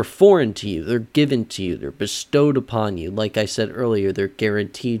rights are foreign to you. They're given to you. They're bestowed upon you. Like I said earlier, they're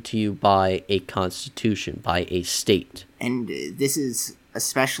guaranteed to you by a constitution, by a state. And this is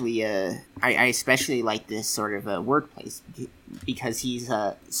especially, I especially like this sort of wordplay, because he's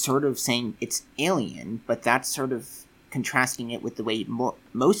sort of saying it's alien, but that's sort of contrasting it with the way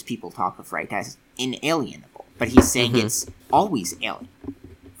most people talk of right as inalienable. But he's saying it's always alien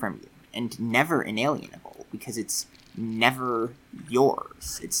from you, and never inalienable, because it's never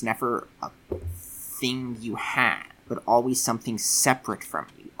yours. It's never a thing you have, but always something separate from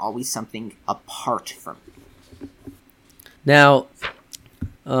you, always something apart from you. Now,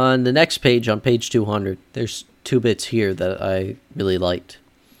 on the next page, on page 200, there's two bits here that I really liked.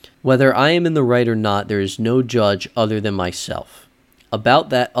 Whether I am in the right or not, there is no judge other than myself. About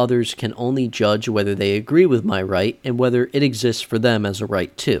that, others can only judge whether they agree with my right and whether it exists for them as a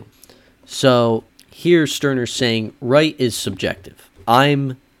right too. So here Stirner's saying right is subjective.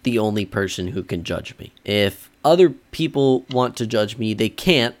 I'm the only person who can judge me. If other people want to judge me, they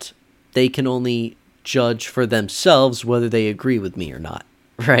can't. They can only judge for themselves whether they agree with me or not,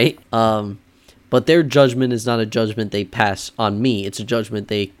 right? But their judgment is not a judgment they pass on me. It's a judgment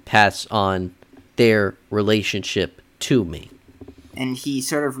they pass on their relationship to me. And he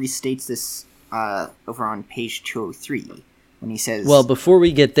sort of restates this over on page 203 when he says... Well, before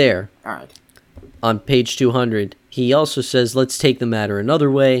we get there, all right. On page 200, he also says, let's take the matter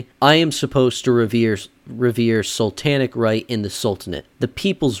another way. I am supposed to revere sultanic right in the sultanate, the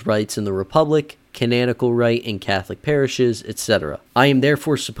people's rights in the republic, canonical right in Catholic parishes, etc. I am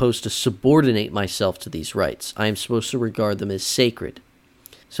therefore supposed to subordinate myself to these rights. I am supposed to regard them as sacred.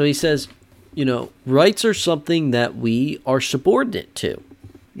 So he says, rights are something that we are subordinate to.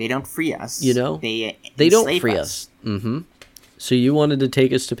 They don't free us. They don't free us. So you wanted to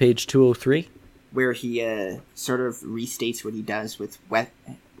take us to page 203? Where he sort of restates what he does with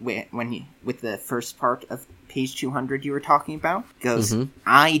the first part of page 200 you were talking about. Goes,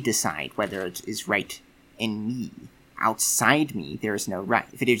 I decide whether it is right in me. Outside me, there is no right.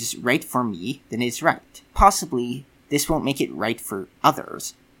 If it is right for me, then it is right. Possibly, this won't make it right for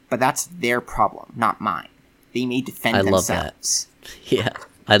others, but that's their problem, not mine. They may defend themselves. I love that. Yeah,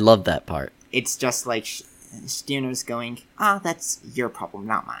 I love that part. It's just like Stirner's going, that's your problem,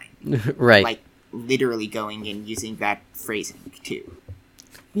 not mine. Right. Like, literally going and using that phrasing, too.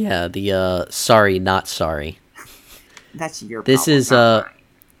 Yeah, the, sorry, not sorry. That's your problem, not mine.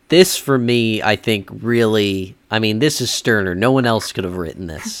 This, for me, I think, really... I mean, this is Stirner. No one else could have written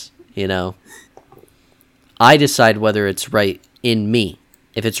this, I decide whether it's right in me.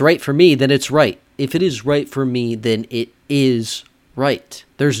 If it's right for me, then it's right. If it is right for me, then it is right.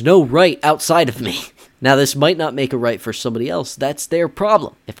 There's no right outside of me. Now, this might not make it right for somebody else. That's their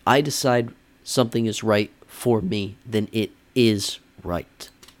problem. If I decide something is right for me, then it is right.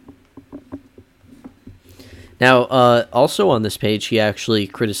 Now, also on this page, he actually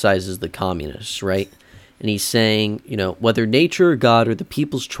criticizes the communists, right? And he's saying, whether nature or God or the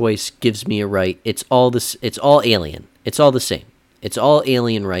people's choice gives me a right, it's all alien. It's all the same. It's all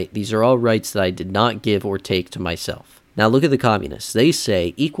alien right. These are all rights that I did not give or take to myself. Now look at the communists. They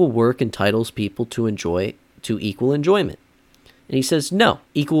say equal work entitles people to equal enjoyment. And he says, no,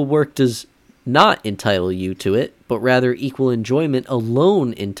 equal work does not entitle you to it, but rather equal enjoyment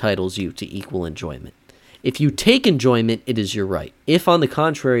alone entitles you to equal enjoyment. If you take enjoyment, it is your right. If, on the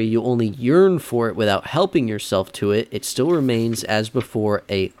contrary, you only yearn for it without helping yourself to it, it still remains, as before,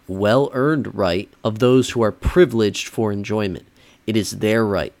 a well-earned right of those who are privileged for enjoyment. It is their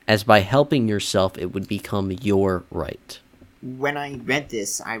right, as by helping yourself, it would become your right. When I read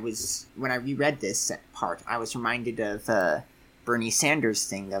this, when I reread this part, I was reminded of Bernie Sanders'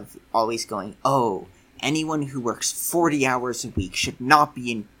 thing of always going, oh, anyone who works 40 hours a week should not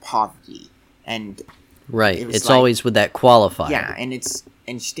be in poverty. And right, it's like, always with that qualifier. Yeah,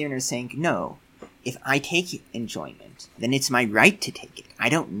 and Stirner saying, no, if I take enjoyment, then it's my right to take it. I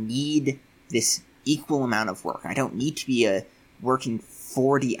don't need this equal amount of work. I don't need to be working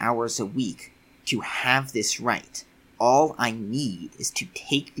 40 hours a week to have this right. All I need is to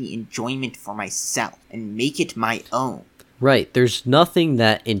take the enjoyment for myself and make it my own. Right. There's nothing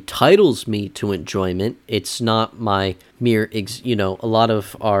that entitles me to enjoyment. It's not my mere, a lot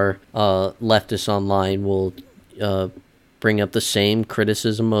of our leftists online will bring up the same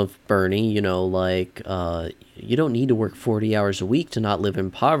criticism of Bernie, you don't need to work 40 hours a week to not live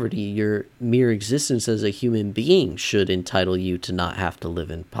in poverty. Your mere existence as a human being should entitle you to not have to live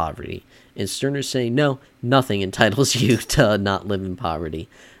in poverty. And Stirner's saying, no, nothing entitles you to not live in poverty.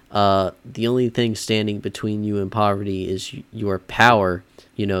 The only thing standing between you and poverty is your power,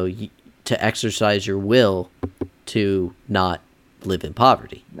 to exercise your will to not live in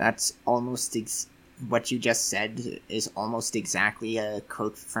poverty. That's almost what you just said is almost exactly a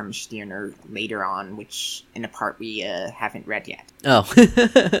quote from Stirner later on, which in a part we haven't read yet. Oh.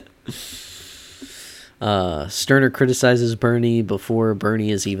 Stirner criticizes Bernie before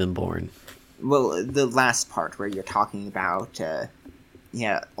Bernie is even born. Well, the last part where you're talking about,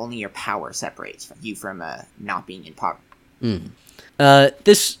 only your power separates you from not being in poverty.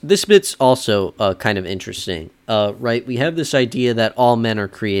 This bit's also kind of interesting, right? We have this idea that all men are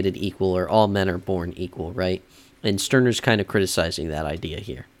created equal or all men are born equal, right? And Stirner's kind of criticizing that idea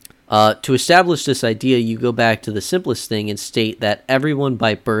here. To establish this idea, you go back to the simplest thing and state that everyone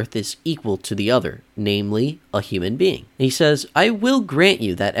by birth is equal to the other, namely, a human being. And he says, I will grant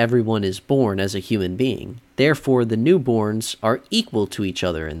you that everyone is born as a human being. Therefore, the newborns are equal to each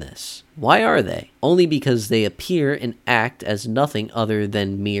other in this. Why are they? Only because they appear and act as nothing other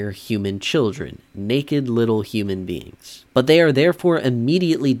than mere human children, naked little human beings. But they are therefore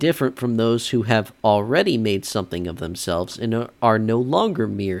immediately different from those who have already made something of themselves and are no longer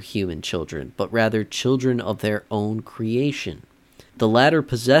mere human children, but rather children of their own creation. The latter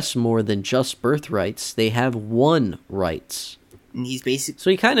possess more than just birthrights, they have won rights. And he's basically... So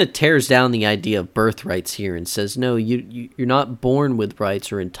he kind of tears down the idea of birthrights here and says, no, you're not born with rights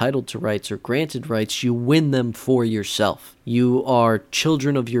or entitled to rights or granted rights. You win them for yourself. You are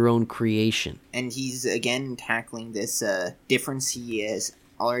children of your own creation. And he's, again, tackling this difference he has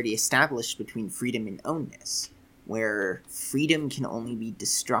already established between freedom and ownness, where freedom can only be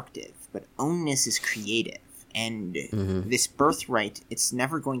destructive, but ownness is creative. And this birthright, it's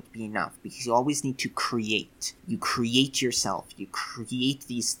never going to be enough because you always need to create. You create yourself. You create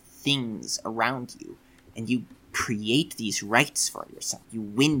these things around you. And you create these rights for yourself. You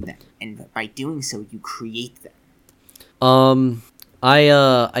win them. And by doing so, you create them.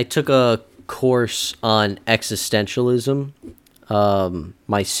 I took a course on existentialism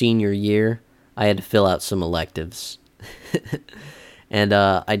my senior year. I had to fill out some electives. And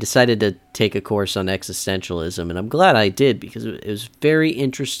I decided to take a course on existentialism, and I'm glad I did because it was very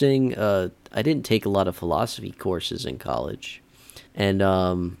interesting. I didn't take a lot of philosophy courses in college, and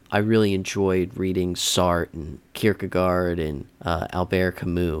I really enjoyed reading Sartre and Kierkegaard and Albert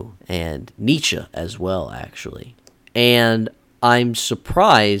Camus and Nietzsche as well, actually. And I'm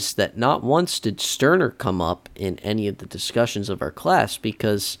surprised that not once did Stirner come up in any of the discussions of our class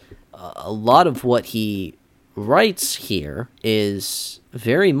because a lot of what he writes here is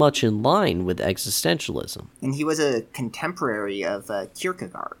very much in line with existentialism. And he was a contemporary of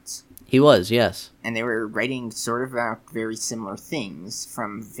Kierkegaard's. He was, yes. And they were writing sort of about very similar things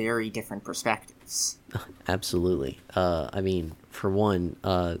from very different perspectives. Absolutely. For one,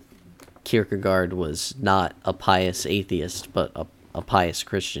 Kierkegaard was not a pious atheist, but a pious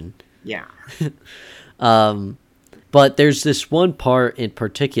Christian. Yeah. But there's this one part in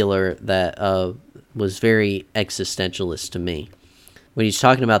particular that was very existentialist to me. When he's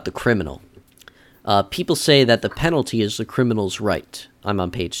talking about the criminal. People say that the penalty is the criminal's right. I'm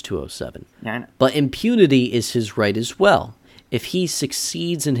on page 207. Yeah, I know. But impunity is his right as well. If he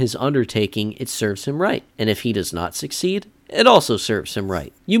succeeds in his undertaking, it serves him right. And if he does not succeed, it also serves him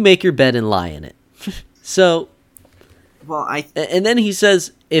right. You make your bed and lie in it. So, well, and then he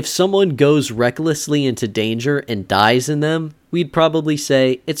says, if someone goes recklessly into danger and dies in them, we'd probably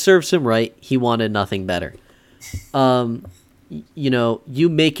say it serves him right. He wanted nothing better. You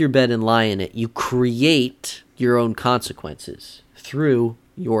make your bed and lie in it. You create your own consequences through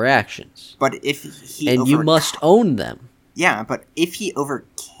your actions. But if he you must own them. Yeah, but if he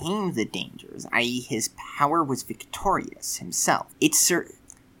overcame the dangers, i.e. his power was victorious himself,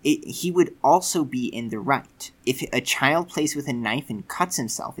 he would also be in the right. If a child plays with a knife and cuts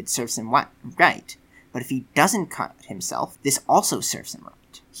himself, it serves him right. But if he doesn't cut himself, this also serves him right.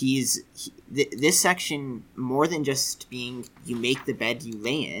 This section, more than just being you make the bed you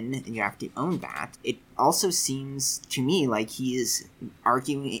lay in and you have to own that, it also seems to me like he is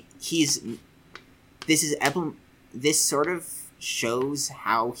arguing this sort of shows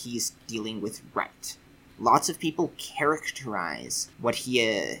how he's dealing with right. Lots of people characterize what he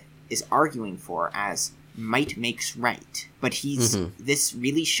is arguing for as might makes right, but this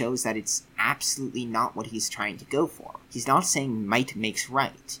really shows that it's absolutely not what he's trying to go for. He's not saying might makes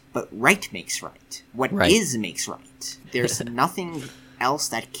right, but right makes right. What is makes right. There's nothing else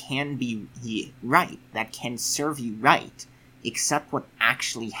that can be right, that can serve you right, except what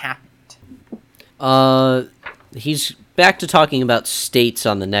actually happened. He's back to talking about states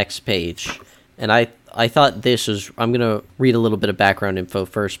on the next page, and I thought this was... I'm going to read a little bit of background info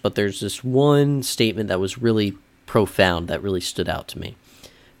first, but there's this one statement that was really profound that really stood out to me.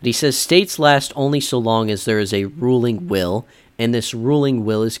 But he says, states last only so long as there is a ruling will, and this ruling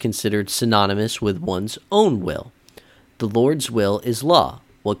will is considered synonymous with one's own will. The Lord's will is law.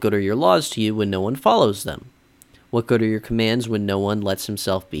 What good are your laws to you when no one follows them? What good are your commands when no one lets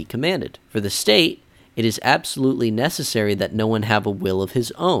himself be commanded? For the state, it is absolutely necessary that no one have a will of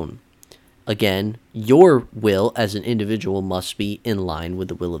his own. Again, your will as an individual must be in line with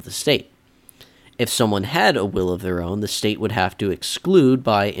the will of the state. If someone had a will of their own, the state would have to exclude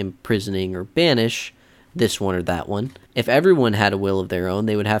by imprisoning or banish this one or that one. If everyone had a will of their own,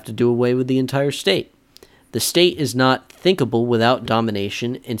 they would have to do away with the entire state. The state is not thinkable without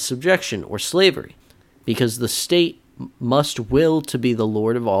domination and subjection or slavery, because the state must will to be the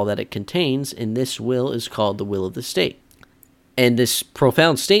lord of all that it contains, and this will is called the will of the state. And this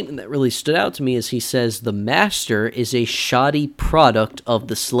profound statement that really stood out to me is he says the master is a shoddy product of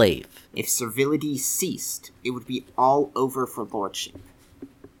the slave. If servility ceased, it would be all over for lordship.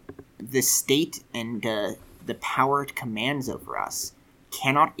 The state and the power it commands over us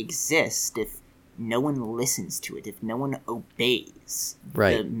cannot exist if no one listens to it, if no one obeys.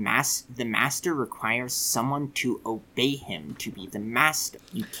 Right. The master requires someone to obey him to be the master.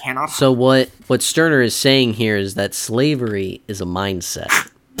 You cannot... So what Stirner is saying here is that slavery is a mindset.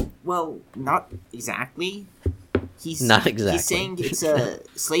 Well, not exactly. Not exactly. He's saying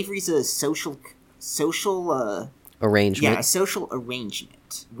slavery's a social arrangement. Yeah, a social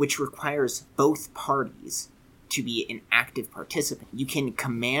arrangement which requires both parties to be an active participant. You can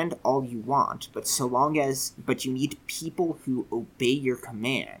command all you want, but you need people who obey your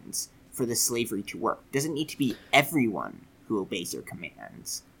commands for the slavery to work. It doesn't need to be everyone who obeys your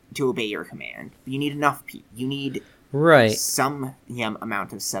commands to obey your command. But you need enough people. You need some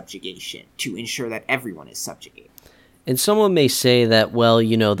amount of subjugation to ensure that everyone is subjugated. And someone may say that, well,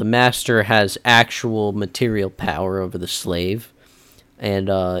 the master has actual material power over the slave, and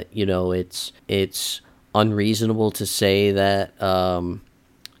it's unreasonable to say that the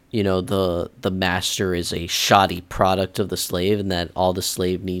master is a shoddy product of the slave, and that all the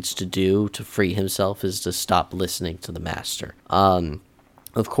slave needs to do to free himself is to stop listening to the master.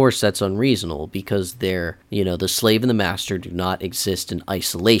 Of course, that's unreasonable because the slave and the master do not exist in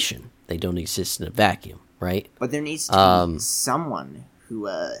isolation. They don't exist in a vacuum, right? But there needs to be someone who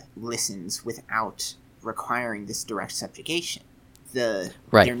listens without requiring this direct subjugation. There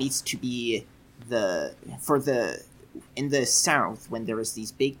needs to be in the South, when there was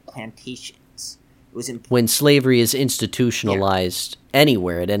these big plantations, it was when slavery is institutionalized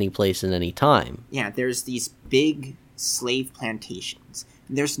anywhere, at any place, in any time. Yeah, there's these big slave plantations.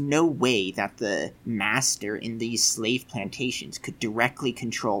 There's no way that the master in these slave plantations could directly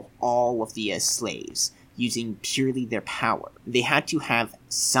control all of the slaves using purely their power. They had to have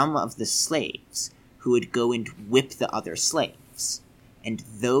some of the slaves who would go and whip the other slaves. And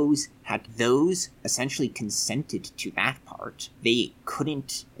those essentially consented to that part. If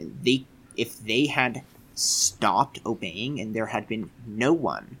they had stopped obeying and there had been no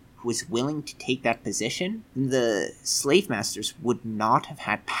one who was willing to take that position, the slave masters would not have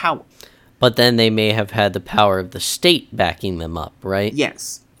had power. But then they may have had the power of the state backing them up, right?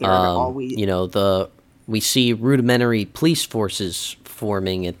 Yes. There are always... We see rudimentary police forces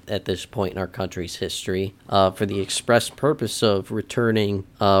forming at this point in our country's history for the express purpose of returning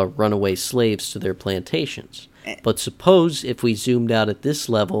runaway slaves to their plantations. But suppose if we zoomed out at this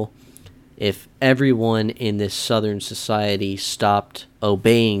level, if everyone in this southern society stopped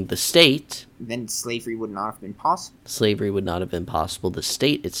obeying the state, then slavery would not have been possible. Slavery would not have been possible. The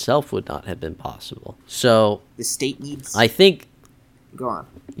state itself would not have been possible. So the state needs... I think... Go on.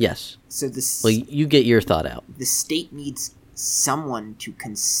 Yes. So this... Well, you get your thought out. The state needs someone to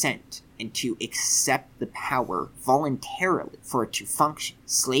consent and to accept the power voluntarily for it to function.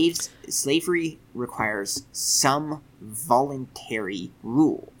 Slavery requires some voluntary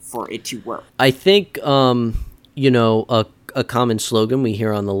rule for it to work. I think, a common slogan we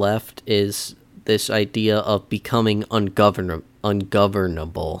hear on the left is this idea of becoming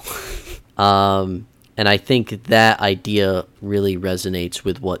ungovernable. And I think that idea really resonates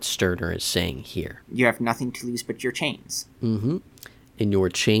with what Stirner is saying here. You have nothing to lose but your chains. Mm-hmm. And your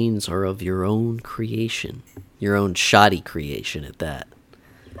chains are of your own creation. Your own shoddy creation at that.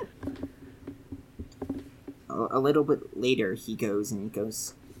 A little bit later, he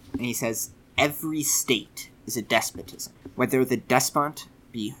says, every state is a despotism. Whether the despot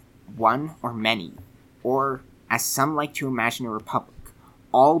be one or many, or, as some like to imagine, a republic,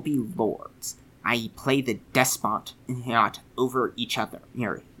 all be lords, i.e. play the despot not over each other.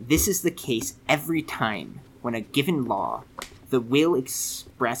 This is the case every time when a given law, the will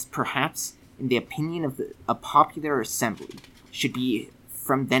expressed perhaps in the opinion of a popular assembly, should be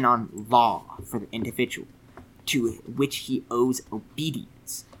from then on law for the individual, to which he owes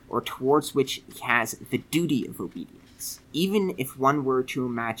obedience, or towards which he has the duty of obedience. Even if one were to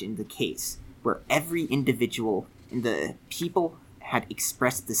imagine the case where every individual in the people had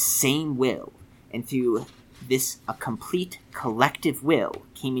expressed the same will, and through this a complete collective will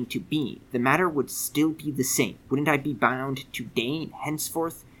came into being, the matter would still be the same. Wouldn't I be bound today and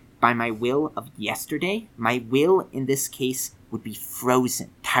henceforth by my will of yesterday? My will in this case would be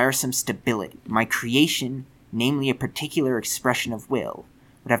frozen, tiresome stability. My creation, namely a particular expression of will,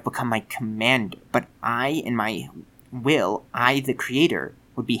 would have become my commander. But I, in my will, I, the creator,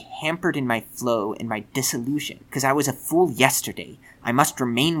 would be hampered in my flow and my dissolution. Because I was a fool yesterday, I must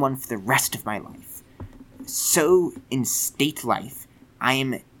remain one for the rest of my life. So, in state life, I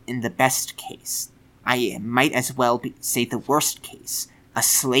am in the best case. I might as well say the worst case, a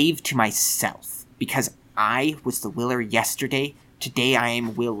slave to myself. Because I was the willer yesterday, today I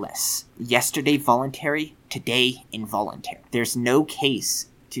am will-less. Yesterday voluntary, today involuntary. There's no case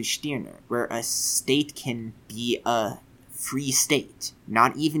to Stirner where a state can be a free state.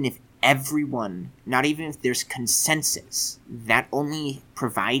 Not even if there's consensus. That only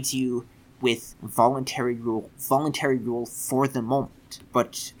provides you with voluntary rule for the moment.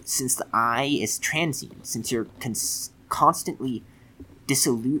 But since the I is transient, since you're constantly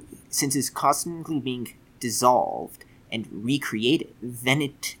since it's constantly being dissolved and recreated, then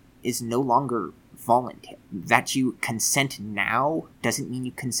it is no longer voluntary. That you consent now doesn't mean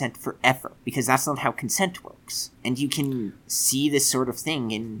you consent forever, because that's not how consent works. And you can see this sort of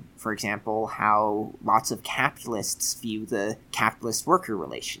thing in, for example, how lots of capitalists view the capitalist-worker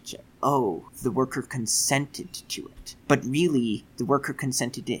relationship. Oh, the worker consented to it. But really, the worker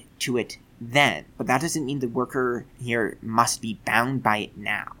consented to it then. But that doesn't mean the worker here must be bound by it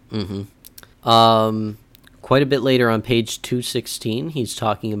now. Mm-hmm. Quite a bit later on page 216, he's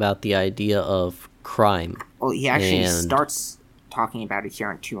talking about the idea of crime. Well, he actually starts talking about it here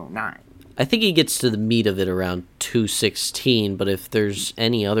on 209. I think he gets to the meat of it around 216, but if there's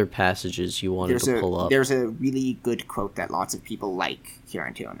any other passages you wanted to pull up. There's a really good quote that lots of people like here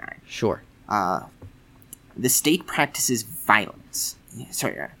on 209. Sure. The state practices violence. The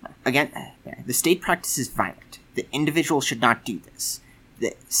state practices violence. The individual should not do this.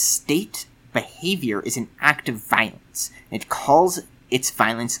 The state behavior is an act of violence. It calls its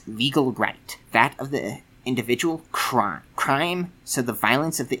violence legal right. That of the individual, crime. Crime, so the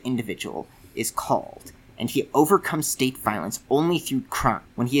violence of the individual is called. And he overcomes state violence only through crime,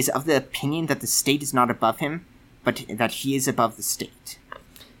 when he is of the opinion that the state is not above him, but that he is above the state.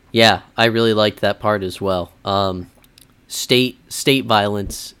 Yeah, I really liked that part as well. State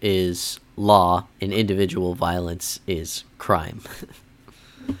violence is law, and individual violence is crime.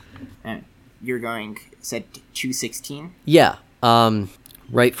 And you're said 216? Yeah,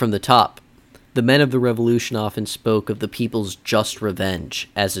 right from the top. The men of the revolution often spoke of the people's just revenge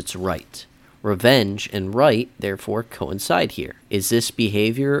as its right. Revenge and right, therefore, coincide here. Is this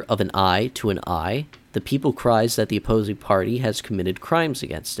behavior of an eye to an eye, The people cries that the opposing party has committed crimes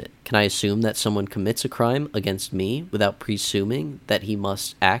against it. Can I assume that someone commits a crime against me without presuming that he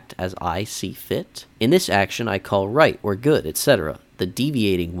must act as I see fit? In this action I call right or good, etc. The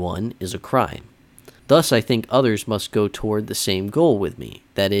deviating one is a crime. Thus I think others must go toward the same goal with me.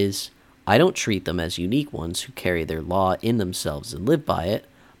 That is, I don't treat them as unique ones who carry their law in themselves and live by it,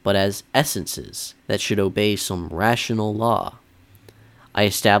 but as essences that should obey some rational law. I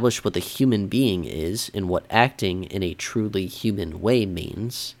establish what the human being is and what acting in a truly human way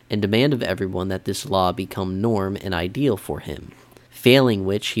means, and demand of everyone that this law become norm and ideal for him, failing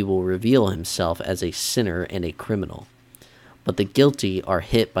which he will reveal himself as a sinner and a criminal. But the guilty are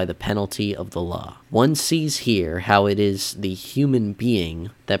hit by the penalty of the law. One sees here how it is the human being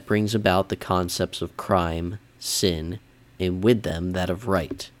that brings about the concepts of crime, sin, and with them that of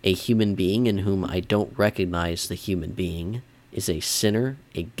right. A human being in whom I don't recognize the human being is a sinner,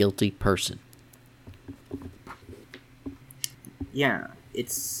 a guilty person. Yeah,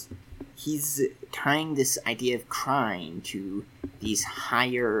 he's tying this idea of crime to these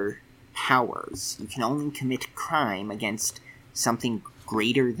higher powers. You can only commit crime against something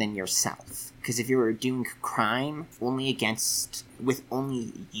greater than yourself. Because if you were doing crime with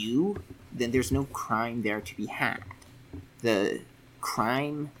only you, then there's no crime there to be had.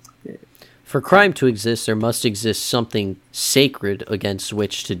 For crime to exist, there must exist something sacred against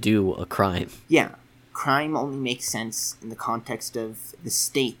which to do a crime. Yeah. Crime only makes sense in the context of the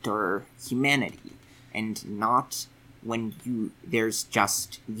state or humanity, and not when there's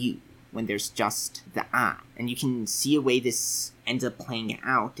just you, when there's just the I. And you can see a way this ends up playing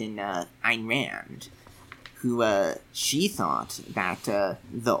out in Ayn Rand, who she thought that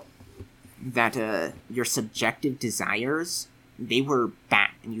your subjective desires, they were bad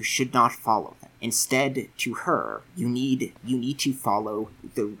and you should not follow them. Instead, to her, you need to follow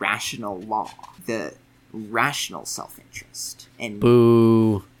the rational law, the rational self-interest. And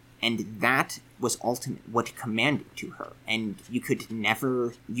boo. And that was ultimate what commanded to her. And you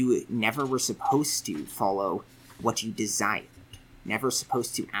never were supposed to follow what you desired. Never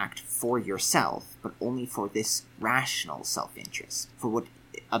supposed to act for yourself, but only for this rational self-interest, for what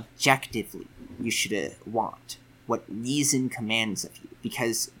objectively you should want, what reason commands of you.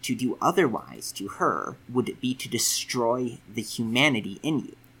 Because to do otherwise to her would be to destroy the humanity in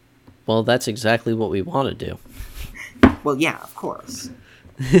you. Well, that's exactly what we want to do. Well, yeah, of course.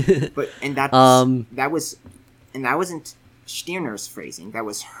 That wasn't Stirner's phrasing. That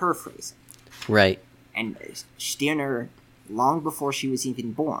was her phrasing. Right. And Stirner, long before she was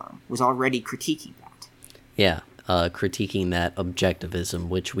even born, was already critiquing that. Yeah, critiquing that objectivism,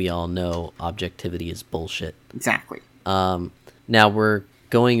 which we all know objectivity is bullshit. Exactly. Now we're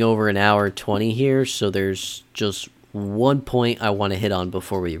going over an hour 20 here, so there's just one point I want to hit on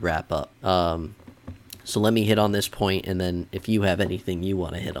before we wrap up. So let me hit on this point, and then if you have anything you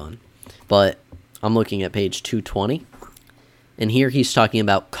want to hit on. But I'm looking at page 220, and here he's talking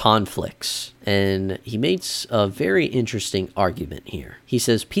about conflicts, and he makes a very interesting argument here. He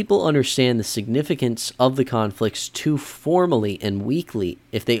says, people understand the significance of the conflicts too formally and weakly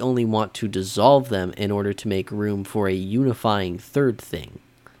if they only want to dissolve them in order to make room for a unifying third thing.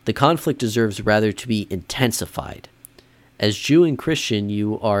 The conflict deserves rather to be intensified. As Jew and Christian,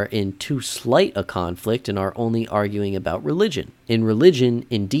 you are in too slight a conflict and are only arguing about religion. In religion,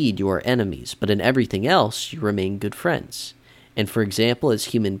 indeed, you are enemies, but in everything else, you remain good friends. And for example, as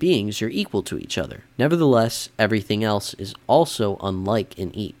human beings, you're equal to each other. Nevertheless, everything else is also unlike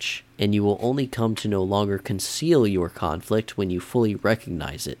in each, and you will only come to no longer conceal your conflict when you fully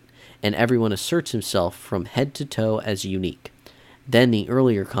recognize it, and everyone asserts himself from head to toe as unique. Then the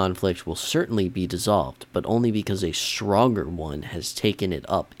earlier conflict will certainly be dissolved, but only because a stronger one has taken it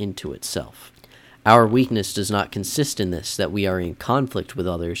up into itself. Our weakness does not consist in this, that we are in conflict with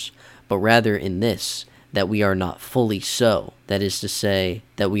others, but rather in this, that we are not fully so. That is to say,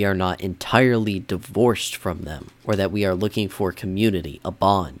 that we are not entirely divorced from them, or that we are looking for community, a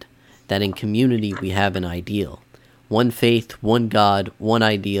bond. That in community we have an ideal. One faith, one God, one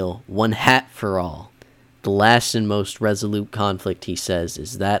ideal, one hat for all. The last and most resolute conflict, he says,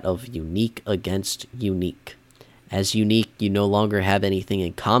 is that of unique against unique. As unique, you no longer have anything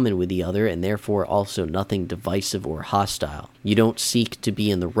in common with the other, and therefore also nothing divisive or hostile. You don't seek to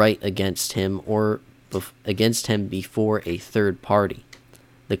be in the right against him or against him before a third party.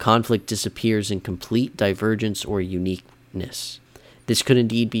 The conflict disappears in complete divergence or uniqueness. This could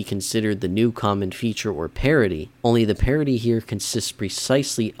indeed be considered the new common feature or parity, only the parity here consists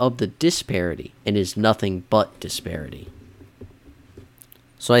precisely of the disparity, and is nothing but disparity.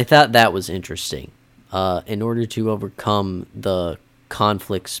 So I thought that was interesting. In order to overcome the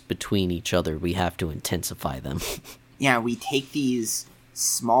conflicts between each other, we have to intensify them. Yeah, we take these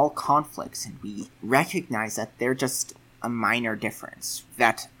small conflicts and we recognize that they're just a minor difference.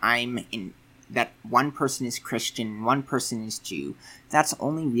 That one person is Christian, one person is Jew. That's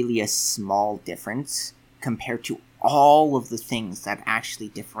only really a small difference compared to all of the things that actually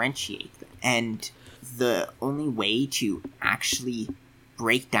differentiate them. And the only way to actually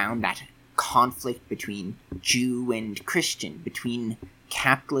break down that conflict between Jew and Christian, between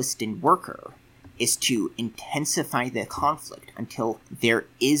capitalist and worker, is to intensify the conflict until there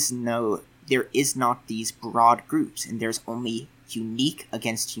is not these broad groups, and there's only unique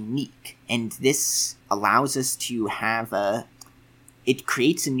against unique. And this allows us to have it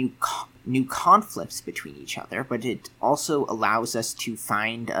creates a new conflicts between each other, but it also allows us to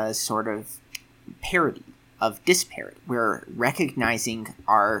find a sort of parity of disparity. We're recognizing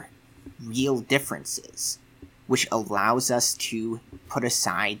our real differences, which allows us to put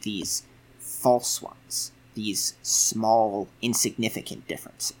aside these false ones, these small, insignificant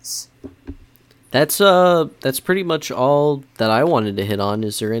differences. That's pretty much all that I wanted to hit on.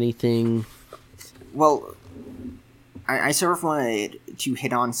 Is there anything? Well, I sort of wanted to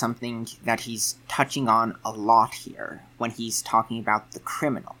hit on something that he's touching on a lot here when he's talking about the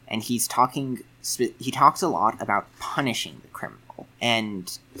criminal. And he talks a lot about punishing the criminal.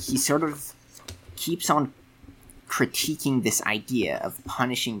 And he sort of keeps on critiquing this idea of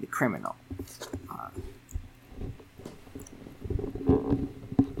punishing the criminal.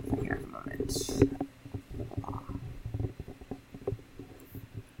 Here, a moment.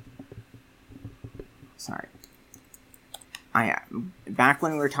 Sorry. Back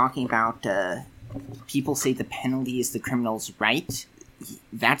when we were talking about people say the penalty is the criminal's right,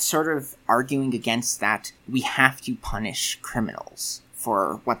 that's sort of arguing against that we have to punish criminals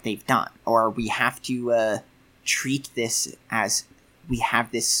for what they've done, or we have to treat this as we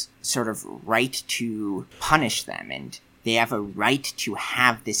have this sort of right to punish them, and they have a right to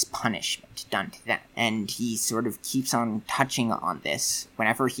have this punishment done to them. And he sort of keeps on touching on this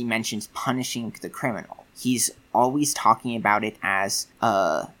whenever he mentions punishing the criminal. He's always talking about it as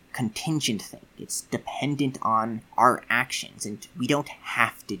a contingent thing. It's dependent on our actions, and we don't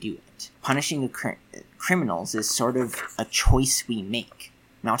have to do it. Punishing criminals is sort of a choice we make,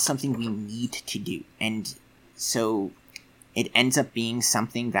 not something we need to do. And so it ends up being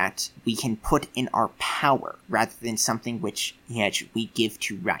something that we can put in our power rather than something which we give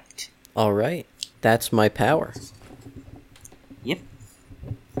to right. All right. That's my power. Yep.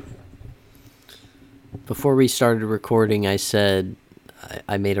 Before we started recording, I said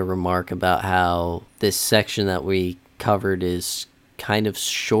I made a remark about how this section that we covered is kind of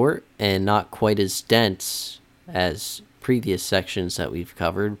short and not quite as dense as previous sections that we've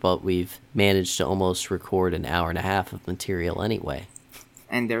covered, but we've managed to almost record an hour and a half of material anyway.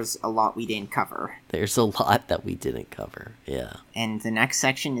 And there's a lot we didn't cover. There's a lot that we didn't cover, yeah. And the next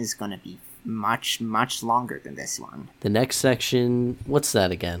section is going to be much, much longer than this one. The next section, what's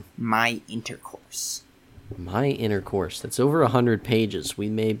that again? My intercourse. My intercourse. That's over 100 pages. We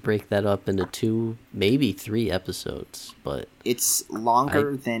may break that up into 2, maybe 3 episodes, but it's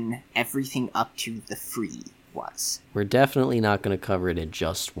longer than everything up to the free was. We're definitely not going to cover it in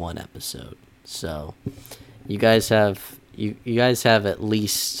just one episode. So, you guys have at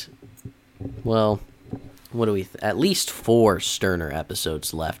least, well, at least 4 Stirner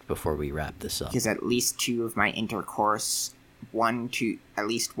episodes left before we wrap this up. Because at least 2 of my intercourse, at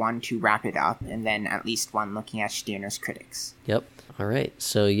least one to wrap it up, and then at least 1 looking at Stirner's critics. Yep. All right.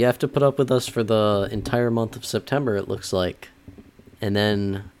 So you have to put up with us for the entire month of September, it looks like. And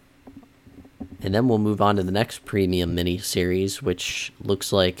then we'll move on to the next premium mini-series, which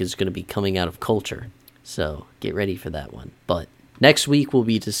looks like is going to be coming out of Culture. So get ready for that one. But next week we'll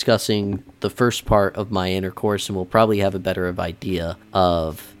be discussing the first part of My Intercourse, and we'll probably have a better idea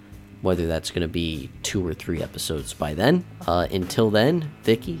of whether that's going to be 2 or 3 episodes by then. Until then,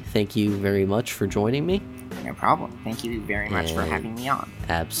 Vicky, thank you very much for joining me. No problem. Thank you very much for having me on.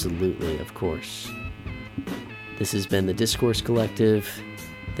 Absolutely, of course. This has been the Discourse Collective.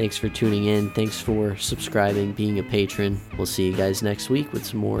 Thanks for tuning in. Thanks for subscribing, being a patron. We'll see you guys next week with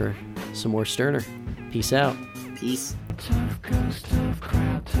some more Stirner. Peace out. Peace. Tough ghost, tough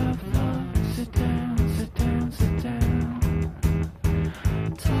crowd, tough love. Sit down, sit down, sit down.